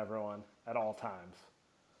dunk on everyone at all times.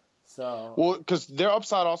 So well, because their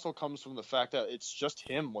upside also comes from the fact that it's just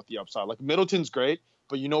him with the upside. Like Middleton's great,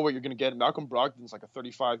 but you know what you're going to get. Malcolm Brogdon's like a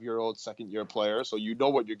 35-year-old second-year player, so you know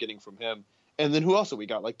what you're getting from him. And then who else have we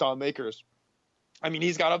got? Like Don Makers. I mean,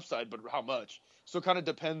 he's got upside, but how much? So it kind of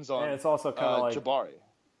depends on. And it's also kind of like Jabari.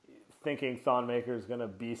 Thinking Thon Maker is going to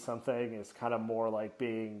be something is kind of more like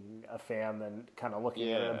being a fan than kind of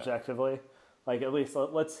looking at it objectively. Like at least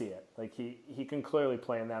let's see it. Like he can clearly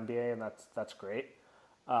play in the NBA, and that's great.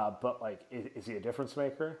 But like, is he a difference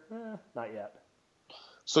maker? Not yet.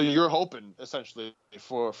 So you're hoping essentially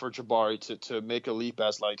for Jabari to make a leap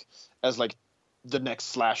as the next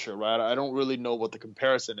slasher, right? I don't really know what the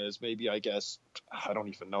comparison is. Maybe, I guess, I don't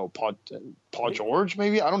even know. Paul George,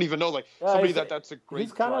 maybe? I don't even know. Like, somebody that's a great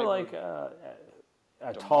He's kind of like a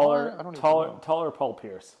taller Paul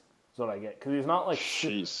Pierce is what I get. Because he's not like,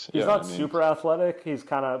 super athletic. He's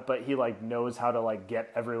kind of, but he like knows how to like get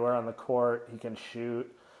everywhere on the court. He can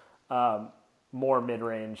shoot more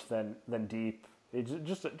mid-range than deep. He's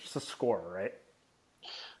just a scorer, right?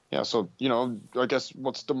 Yeah, so, I guess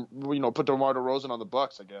put DeMar DeRozan on the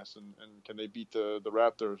Bucks, I guess, and can they beat the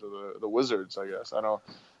Raptors or the Wizards, I guess. I don't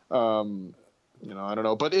I don't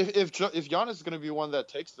know. But if Giannis is going to be one that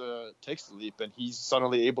takes the leap and he's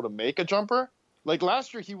suddenly able to make a jumper, like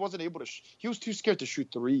last year he wasn't able to he was too scared to shoot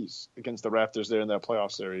threes against the Raptors there in that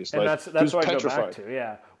playoff series. And that's what I go back to,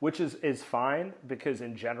 yeah, which is fine because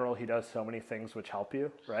in general he does so many things which help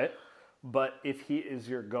you, right? But if he is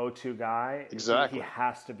your go-to guy, exactly, he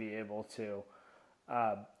has to be able to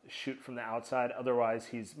shoot from the outside. Otherwise,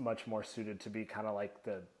 he's much more suited to be kind of like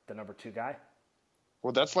the number 2 guy.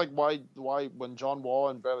 Well, that's like why when John Wall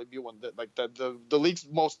and Bradley Beal, the league's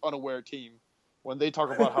most unaware team, when they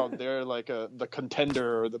talk about how they're like the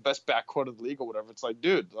contender or the best backcourt of the league or whatever, it's like,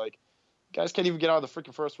 dude, like guys can't even get out of the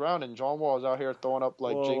freaking first round, and John Wall is out here throwing up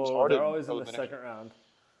like James Harden. They're always in the second round.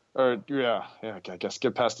 Or I guess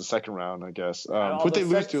get past the second round. I guess who'd they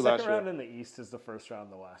lose to last year? Second round in the East is the first round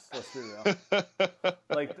in the West. Let's be real.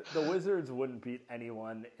 Like the Wizards wouldn't beat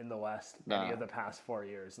anyone in the West any of the past 4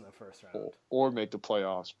 years in the first round, or make the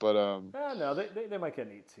playoffs. But no, they might get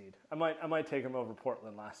an 8 seed. I might take them over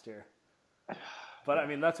Portland last year. But I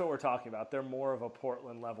mean, that's what we're talking about. They're more of a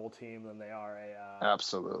Portland level team than they are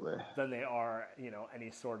absolutely than they are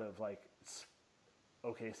any sort of like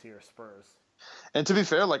OKC or Spurs. And to be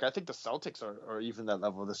fair, like I think the Celtics are even that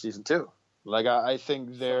level this season too. Like I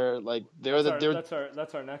think they're that's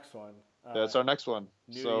our next one. That's our next one.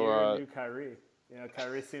 New year, new Kyrie.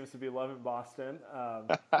 Kyrie seems to be loving Boston.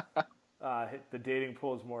 The dating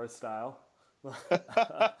pool is more his style.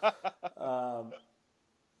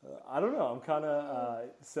 I don't know. I'm kind of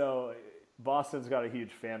so Boston's got a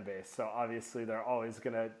huge fan base, so obviously there's always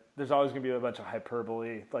gonna be a bunch of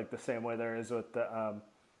hyperbole, like the same way there is with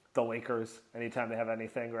the Lakers anytime they have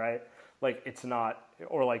anything, right? Like it's not,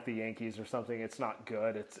 or like the Yankees or something, it's not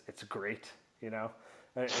good, it's great,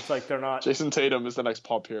 It's like they're not. Jason Tatum is the next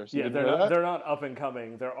Paul Pierce. Yeah, they're not up and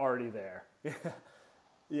coming, they're already there.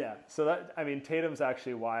 Yeah, so Tatum's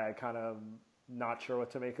actually why I kind of not sure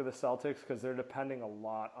what to make of the Celtics, because they're depending a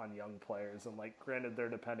lot on young players, and like granted they're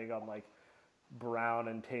depending on like Brown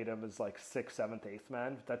and Tatum as like 6th, 7th, 8th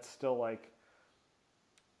men. That's still like,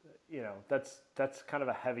 that's kind of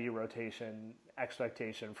a heavy rotation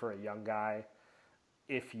expectation for a young guy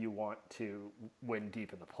if you want to win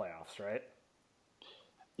deep in the playoffs, right?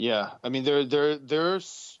 Yeah, I mean,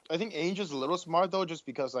 there's I think Ainge is a little smart though, just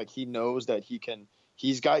because like he knows that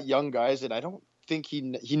he's got young guys, and I don't think he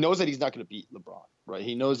knows that he's not going to beat LeBron, right?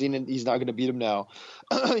 He knows he's not going to beat him now.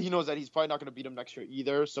 He knows that he's probably not going to beat him next year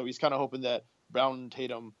either, so he's kind of hoping that Brown and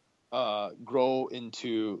Tatum grow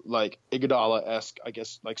into like Iguodala-esque, I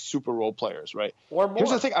guess, like super role players, right? Or more. Here's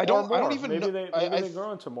the thing: I don't even maybe know. They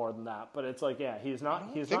grow into more than that, but it's like, yeah, he's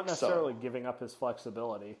not necessarily giving up his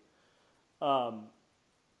flexibility.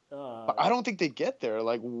 But I don't think they get there.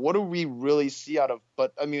 Like, what do we really see out of?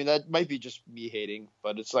 But I mean, that might be just me hating.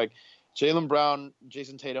 But it's like Jaylen Brown,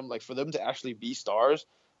 Jason Tatum, like for them to actually be stars,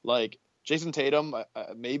 like Jason Tatum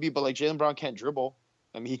maybe, but like Jaylen Brown can't dribble.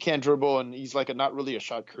 I mean, he can't dribble, and he's like not really a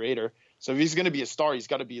shot creator. So if he's going to be a star, he's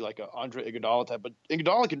got to be like a Andre Iguodala type. But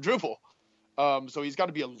Iguodala can dribble, so he's got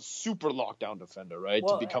to be a super lockdown defender, right,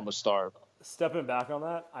 to become a star. Stepping back on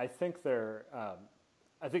that, I think I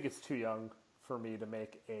think it's too young for me to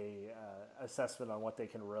make a assessment on what they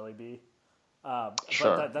can really be.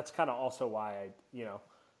 Sure. But that's kind of also why I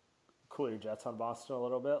cool your jets on Boston a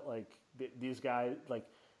little bit. Like these guys, like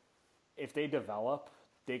if they develop,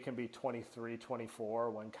 they can be 23,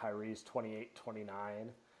 24 when Kyrie's 28,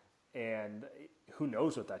 29. And who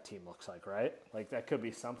knows what that team looks like, right? Like that could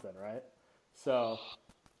be something, right? So,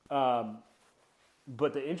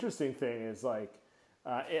 but the interesting thing is like,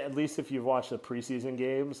 at least if you've watched the preseason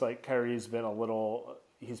games, like Kyrie's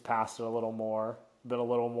he's passed it a little more, been a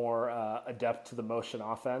little more adept to the motion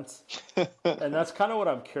offense. And that's kind of what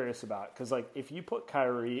I'm curious about. Because like if you put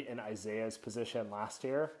Kyrie in Isaiah's position last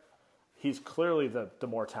year, he's clearly the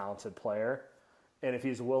more talented player. And if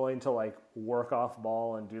he's willing to like work off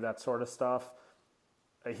ball and do that sort of stuff,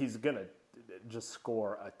 he's going to just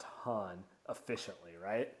score a ton efficiently,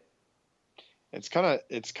 right? It's kind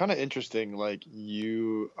of interesting. Like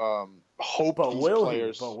you hope but these will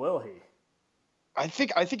players. But will he? I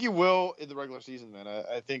think he will in the regular season, man.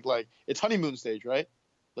 I think like it's honeymoon stage, right?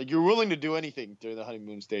 Like you're willing to do anything during the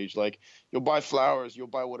honeymoon stage. Like you'll buy flowers, you'll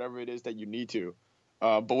buy whatever it is that you need to.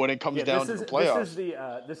 But when it comes down to the playoffs,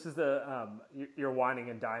 this is the you're whining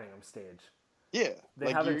and dining them stage. Yeah,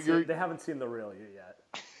 they haven't seen the real you yet.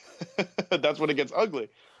 That's when it gets ugly.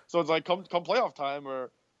 So it's like come playoff time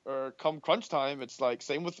or come crunch time, it's like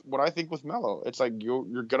same with what I think with Melo. It's like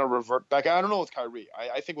you're gonna revert back. I don't know with Kyrie.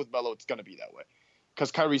 I think with Melo it's gonna be that way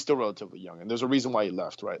because Kyrie's still relatively young, and there's a reason why he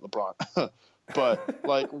left, right? LeBron. But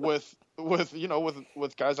like with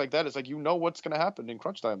guys like that, it's like what's gonna happen in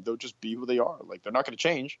crunch time. They'll just be who they are. Like they're not gonna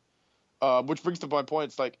change. Which brings to my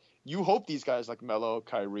point. It's like you hope these guys like Melo,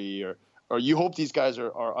 Kyrie, or you hope these guys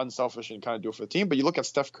are unselfish and kind of do it for the team. But you look at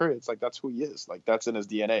Steph Curry, it's like that's who he is. Like that's in his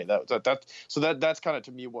DNA. That's kind of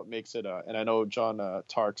to me what makes it. And I know John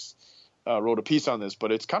Tarks wrote a piece on this,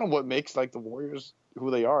 but it's kind of what makes like the Warriors who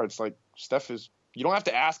they are. It's like Steph is. You don't have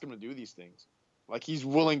to ask him to do these things. Like he's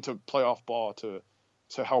willing to play off ball to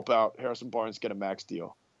help out Harrison Barnes get a max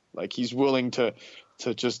deal. Like he's willing to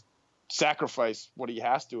just sacrifice what he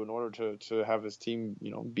has to in order to have his team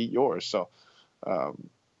beat yours. So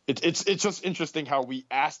it's just interesting how we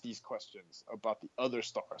ask these questions about the other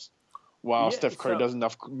stars while Steph Curry doesn't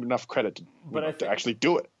enough credit to actually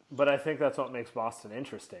do it. But I think that's what makes Boston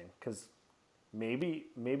interesting because maybe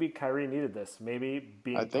Kyrie needed this. Maybe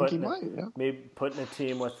maybe putting a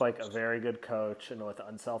team with like a very good coach and with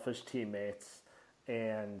unselfish teammates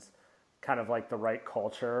and kind of like the right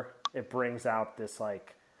culture, it brings out this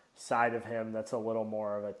like side of him that's a little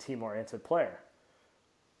more of a team-oriented player.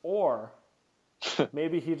 Or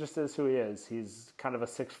maybe he just is who he is. He's kind of a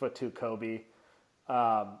 6'2" Kobe,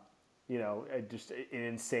 just an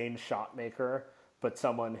insane shot maker, but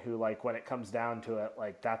someone who like when it comes down to it,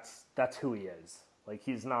 like that's who he is. Like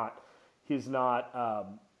he's not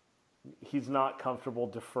comfortable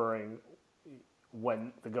deferring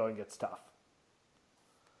when the going gets tough.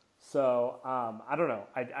 So I don't know.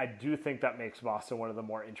 I do think that makes Boston one of the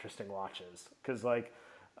more interesting watches because like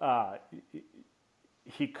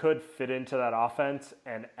he could fit into that offense,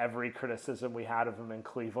 and every criticism we had of him in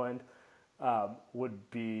Cleveland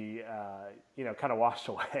would be kind of washed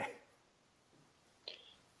away.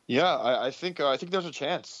 Yeah, I think there's a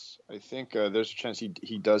chance. I think there's a chance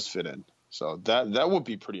he does fit in. So that would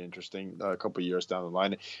be pretty interesting a couple of years down the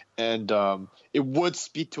line. And it would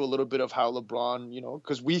speak to a little bit of how LeBron,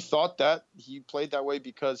 because we thought that he played that way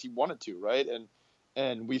because he wanted to, right?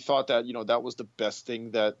 And we thought that, that was the best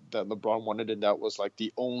thing that LeBron wanted, and that was like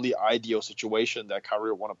the only ideal situation that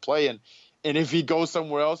Kyrie would want to play in. And if he goes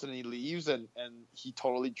somewhere else and he leaves and he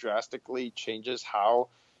totally drastically changes how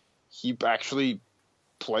he actually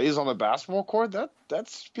plays on the basketball court, that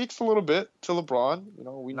speaks a little bit to LeBron.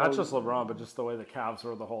 Not just LeBron, but just the way the Cavs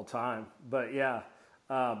were the whole time. But yeah,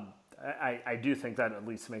 I do think that at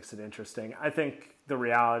least makes it interesting. I think the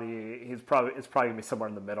reality it's probably gonna be somewhere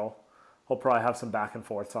in the middle. He'll probably have some back and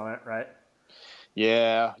forths on it, right?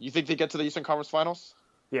 Yeah. You think they get to the Eastern Conference Finals?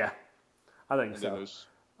 Yeah, I think so.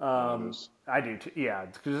 I do too. Yeah,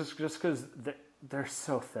 just because they're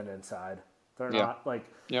so thin inside. They're not like...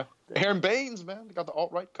 Yeah. Aaron Baines, man. They got the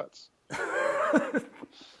alt-right cuts.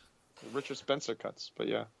 Richard Spencer cuts, but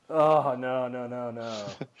yeah. Oh, no.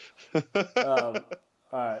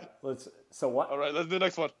 All right, let's do the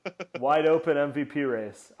next one. Wide open MVP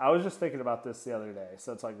race. I was just thinking about this the other day.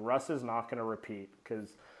 So it's like Russ is not going to repeat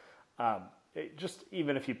because just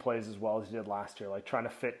even if he plays as well as he did last year, like trying to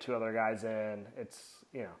fit two other guys in, it's,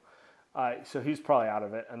 so he's probably out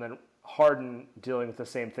of it. And then Harden dealing with the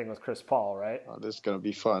same thing with Chris Paul, right? Oh, this is going to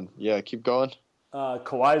be fun. Yeah, keep going.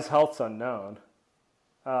 Kawhi's health's unknown.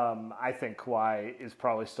 I think Kawhi is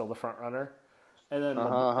probably still the front runner. And then,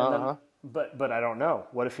 but I don't know.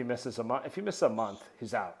 What if he misses a month? If he misses a month,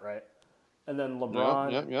 he's out, right? And then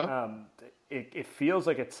LeBron, it feels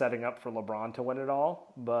like it's setting up for LeBron to win it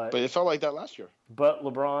all, but it felt like that last year. But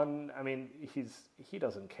LeBron, I mean, he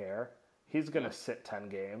doesn't care. He's going to sit 10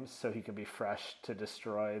 games so he can be fresh to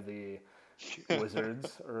destroy the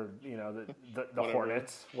Wizards or, the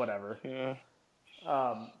Hornets, whatever. Yeah.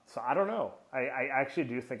 So I don't know. I actually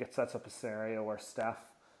do think it sets up a scenario where Steph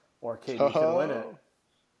or KD can win it.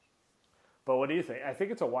 But what do you think? I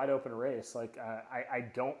think it's a wide open race. Like I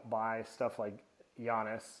don't buy stuff like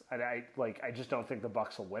Giannis. I just don't think the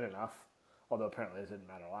Bucks will win enough. Although apparently it didn't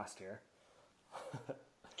matter last year.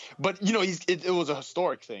 But it was a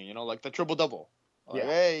historic thing, like the triple double. Like,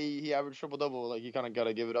 hey, he averaged triple double. Like you kind of got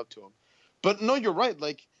to give it up to him. But no, you're right.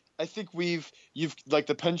 Like I think you've like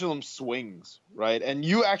the pendulum swings, right? And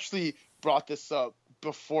you actually brought this up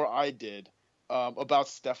before I did. about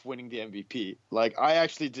Steph winning the MVP. Like, I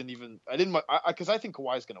actually because I think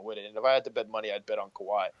Kawhi's going to win it. And if I had to bet money, I'd bet on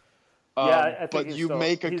Kawhi. I think but you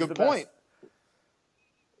make a good point.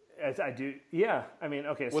 I do. Yeah. I mean,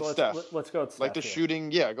 okay. So let's go with Steph. Like the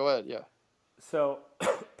shooting. Yeah, go ahead. Yeah. So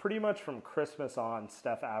pretty much from Christmas on,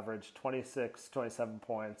 Steph averaged 26, 27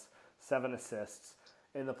 points, 7 assists.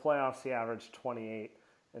 In the playoffs, he averaged 28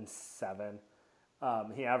 and 7.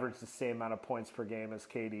 He averaged the same amount of points per game as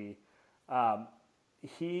KD.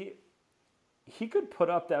 He could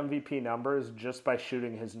put up the MVP numbers just by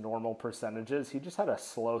shooting his normal percentages. He just had a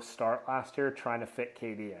slow start last year trying to fit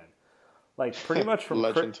KD in. Like, pretty much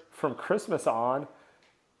from Christmas on,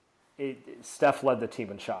 Steph led the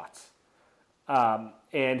team in shots.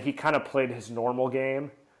 And he kind of played his normal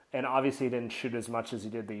game. And obviously he didn't shoot as much as he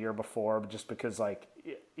did the year before, but just because, like,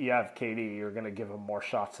 you have KD, you're going to give him more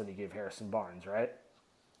shots than you gave Harrison Barnes, right?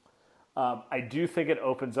 I do think it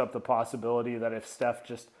opens up the possibility that if Steph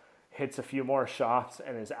just hits a few more shots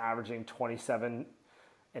and is averaging 27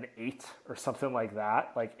 and 8 or something like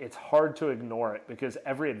that, like, it's hard to ignore it because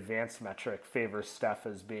every advanced metric favors Steph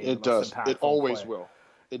as being the most impactful It always player. will.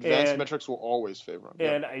 Advanced metrics will always favor him.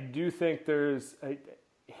 And I do think there's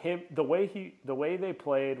the way they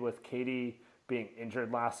played with KD being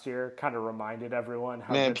injured last year kind of reminded everyone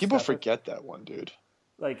how. Man, people forget that one, dude.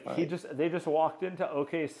 Like, they just walked into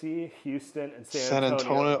OKC, Houston, and San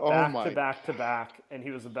Antonio back to back, and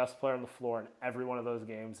he was the best player on the floor in every one of those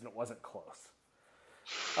games, and it wasn't close.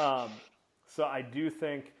 So I do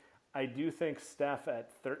think Steph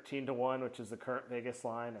at 13-1, which is the current Vegas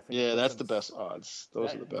line. I think that's the best odds.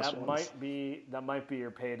 Those are the best ones. That might be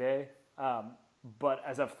your payday. But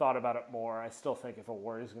as I've thought about it more, I still think if a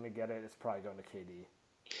Warrior's going to get it, it's probably going to KD.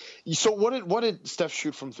 So what did Steph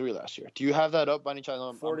shoot from 3 last year? Do you have that up by any chance?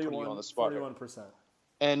 I'm putting you on the spot. 41%.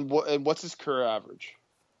 And what's his career average?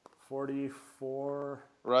 44.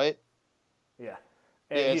 Right? Yeah.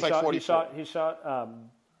 And it's like 44. He shot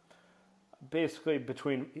basically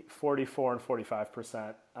between 44 and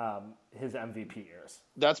 45% his MVP years.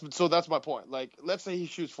 That's my point. Like, let's say he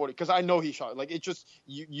shoots 40, because I know he shot. Like, it just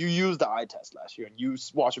you used the eye test last year and you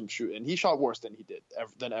watch him shoot, and he shot worse than he did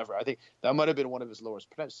ever. I think that might have been one of his lowest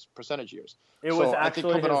percentage years. It was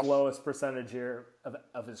actually his lowest percentage year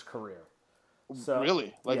of his career. So,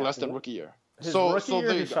 really, less than rookie year. His rookie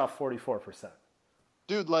year he shot 44%.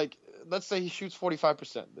 Dude, like, let's say he shoots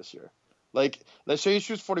 45% this year. Like, let's say he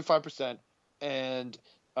shoots 45%. And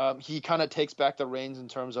he kind of takes back the reins in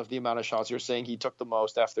terms of the amount of shots. You're saying he took the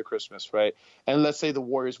most after Christmas, right? And let's say the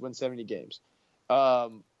Warriors win 70 games. I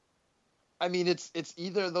mean, it's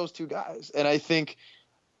either of those two guys. And I think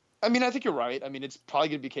you're right. I mean, it's probably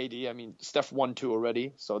going to be KD. I mean, Steph won 2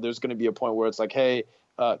 already. So there's going to be a point where it's like, hey,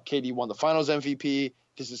 KD won the finals MVP.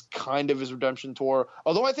 This is kind of his redemption tour.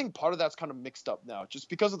 Although I think part of that's kind of mixed up now just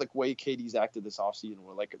because of the way KD's acted this offseason.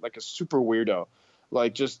 We're like a super weirdo.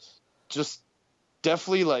 Like, just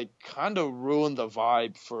definitely, like, kind of ruined the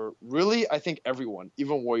vibe for really, I think, everyone,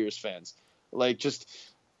 even Warriors fans. Like, just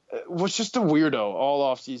was just a weirdo all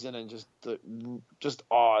off season and just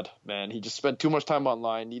odd, man. He just spent too much time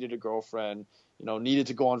online, needed a girlfriend, needed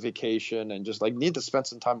to go on vacation, and just, like, needed to spend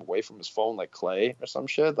some time away from his phone, like Clay or some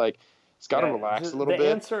shit. Like, he's got to relax a little bit.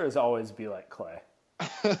 The answer is always be like Clay.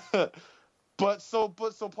 But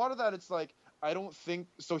part of that, it's like, I don't think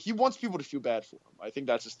so. He wants people to feel bad for him. I think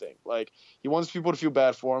that's his thing. Like, he wants people to feel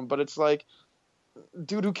bad for him, but it's like,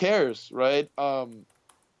 dude, who cares, right?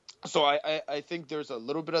 So I think there's a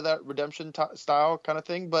little bit of that redemption style kind of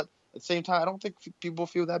thing, but at the same time, I don't think people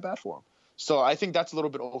feel that bad for him. So I think that's a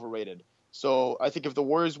little bit overrated. So I think if the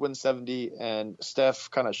Warriors win 70 and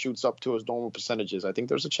Steph kind of shoots up to his normal percentages, I think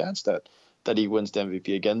there's a chance that he wins the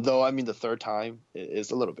MVP again. Though, I mean, the third time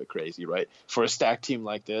is a little bit crazy, right? For a stacked team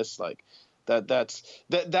like this, like. That's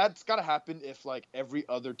got to happen if, like, every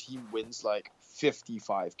other team wins like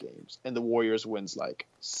 55 games and the Warriors wins like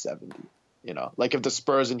 70. Like if the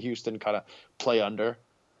Spurs in Houston kind of play under,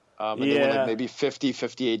 and they win like maybe 50,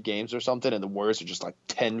 58 games or something, and the Warriors are just like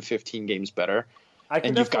 10, 15 games better.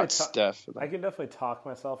 And you've got Steph. I can definitely talk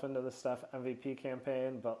myself into the Steph MVP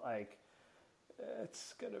campaign, but, like,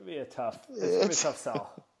 it's gonna be a tough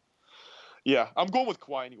sell. Yeah, I'm going with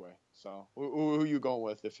Kawhi anyway. So who are you going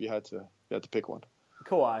with if you had to pick one?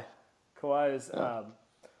 Kawhi is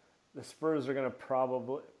the Spurs are going to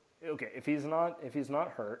probably if he's not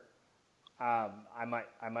hurt, I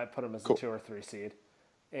might put him as a 2 or 3 seed,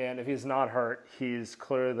 and if he's not hurt, he's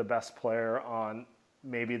clearly the best player on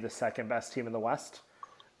maybe the second best team in the West,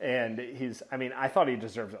 and I thought he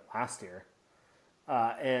deserved it last year,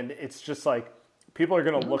 and it's just like people are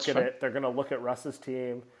going to look at it. They're going to look at Russ's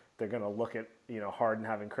team. They're going to look at, Harden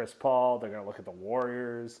having Chris Paul. They're going to look at the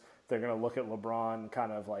Warriors. They're going to look at LeBron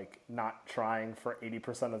kind of like not trying for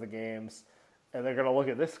 80% of the games. And they're going to look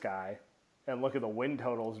at this guy and look at the win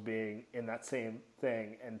totals being in that same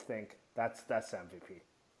thing and think that's MVP.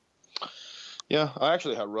 Yeah, I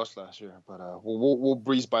actually had Russ last year, but we'll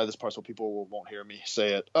breeze by this part so people won't hear me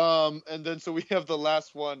say it. And then so we have the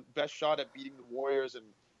last one, best shot at beating the Warriors, and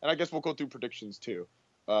I guess we'll go through predictions too.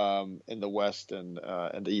 In the West and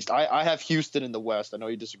the East. I have Houston in the West. I know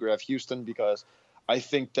you disagree. I have Houston because I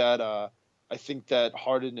think that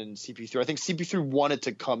Harden and CP3. I think CP3 wanted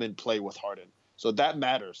to come and play with Harden, so that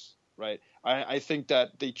matters, right? I think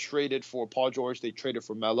that they traded for Paul George. They traded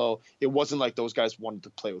for Melo. It wasn't like those guys wanted to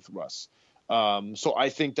play with Russ. So I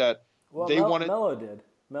think that they wanted. Melo did.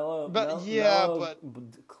 Melo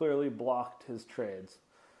clearly blocked his trades.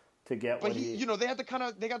 To get but they had to kind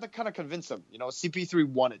of convince him. CP3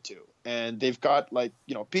 wanted to, and they've got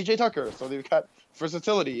PJ Tucker, so they've got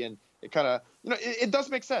versatility, and it kind of it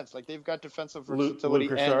does make sense. Like they've got defensive versatility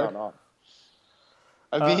and on.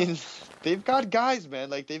 I mean, they've got guys,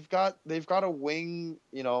 man. Like they've got a wing,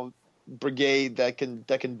 brigade that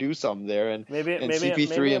can do something there. And maybe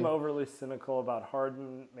CP3 I'm overly cynical about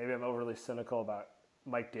Harden. Maybe I'm overly cynical about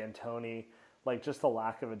Mike D'Antoni. Like just the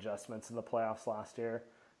lack of adjustments in the playoffs last year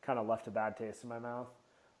kind of left a bad taste in my mouth.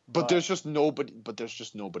 But there's just nobody. But there's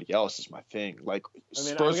just nobody else. Is my thing. Like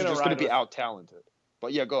Spurs are just going to be out talented.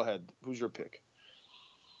 But yeah, go ahead. Who's your pick?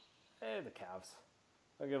 Hey, the Cavs.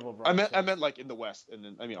 I'll give LeBron. I meant like in the West, and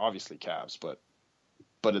then obviously Cavs, but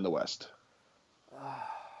in the West.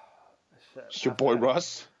 It's your boy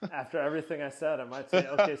Russ. After everything I said, I might say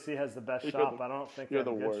OKC has the best shot, but I don't think they have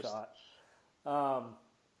a good shot.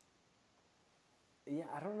 Yeah,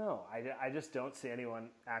 I don't know. I just don't see anyone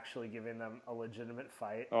actually giving them a legitimate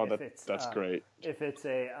fight. Oh, that's great. If it's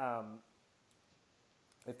if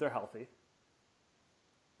they're healthy.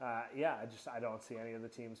 I don't see any of the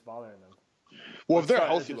teams bothering them. Well, if they're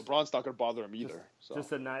healthy, LeBron's not going to bother them either.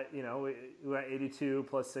 Just a night, we got 82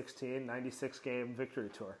 plus 16, 96 game victory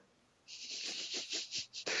tour.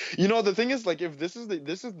 The thing is, like, if this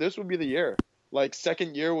would be the year, like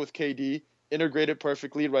second year with KD. Integrated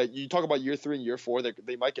perfectly, right? You talk about year 3 and year 4,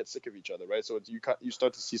 they might get sick of each other, right? So you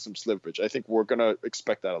start to see some slippage. I think we're gonna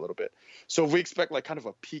expect that a little bit. So if we expect like kind of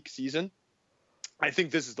a peak season, I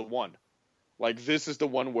think this is the one. Like this is the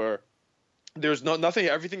one where there's nothing.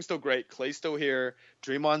 Everything's still great. Klay's still here.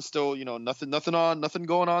 Draymond's still, nothing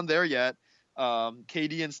going on there yet.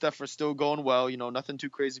 KD and Steph are still going well, nothing too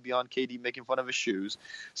crazy beyond KD making fun of his shoes.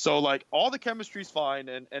 So like all the chemistry's fine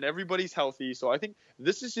and everybody's healthy. So I think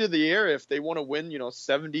this is the year if they want to win,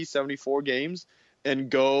 70, 74 games and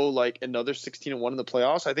go like another 16-1 in the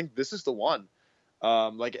playoffs. I think this is the one.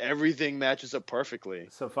 Like everything matches up perfectly.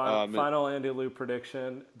 So final Andy Lou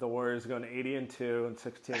prediction, the Warriors going 80-2 and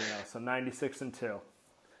 16-0. So 96-2.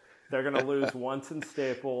 They're going to lose once in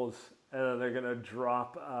Staples and then they're going to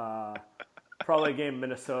drop probably a game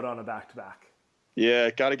Minnesota on a back-to-back.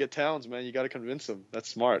 Yeah, got to get Towns, man. You got to convince them. That's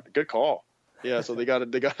smart. Good call. Yeah, so they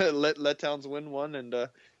got to let Towns win one and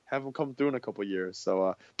have them come through in a couple of years.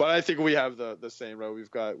 So, but I think we have the same, right?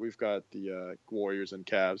 We've got the Warriors and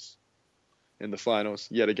Cavs in the finals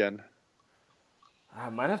yet again.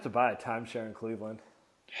 I might have to buy a timeshare in Cleveland.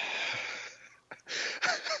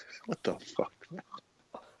 What the fuck?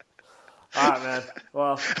 All right, man.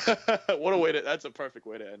 Well, that's a perfect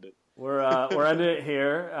way to end it. We're ending it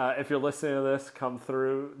here. If you're listening to this, come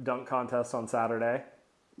through dunk contest on Saturday.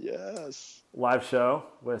 Yes. Live show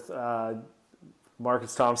with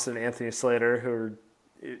Marcus Thompson and Anthony Slater, who are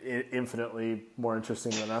infinitely more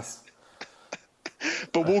interesting than us.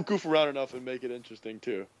 But we'll goof around enough and make it interesting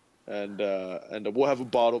too. And we'll have a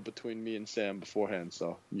bottle between me and Sam beforehand.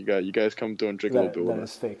 So you guys come through and drink a little bit with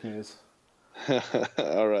us. That is fake news.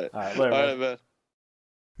 All right, man.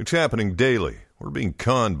 It's happening daily. We're being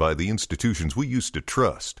conned by the institutions we used to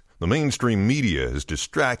trust. The mainstream media is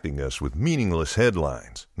distracting us with meaningless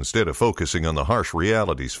headlines instead of focusing on the harsh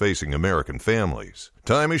realities facing American families.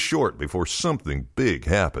 Time is short before something big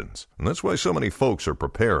happens, and that's why so many folks are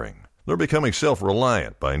preparing. They're becoming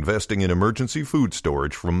self-reliant by investing in emergency food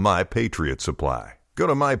storage from My Patriot Supply. Go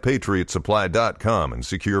to MyPatriotSupply.com and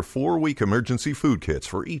secure 4-week emergency food kits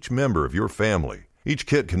for each member of your family. Each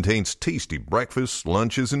kit contains tasty breakfasts,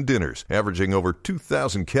 lunches, and dinners, averaging over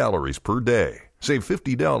 2,000 calories per day. Save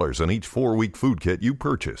 $50 on each 4-week food kit you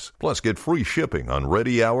purchase. Plus, get free shipping on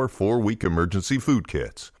Ready Hour 4-week emergency food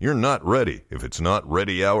kits. You're not ready if it's not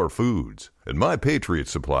Ready Hour Foods. At My Patriot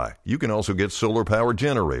Supply, you can also get solar power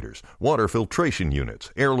generators, water filtration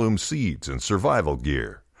units, heirloom seeds, and survival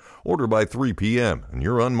gear. Order by 3 p.m. and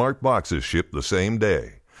your unmarked boxes ship the same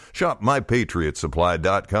day. Shop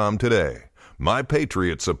MyPatriotSupply.com today.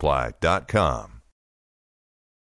 MyPatriotSupply.com.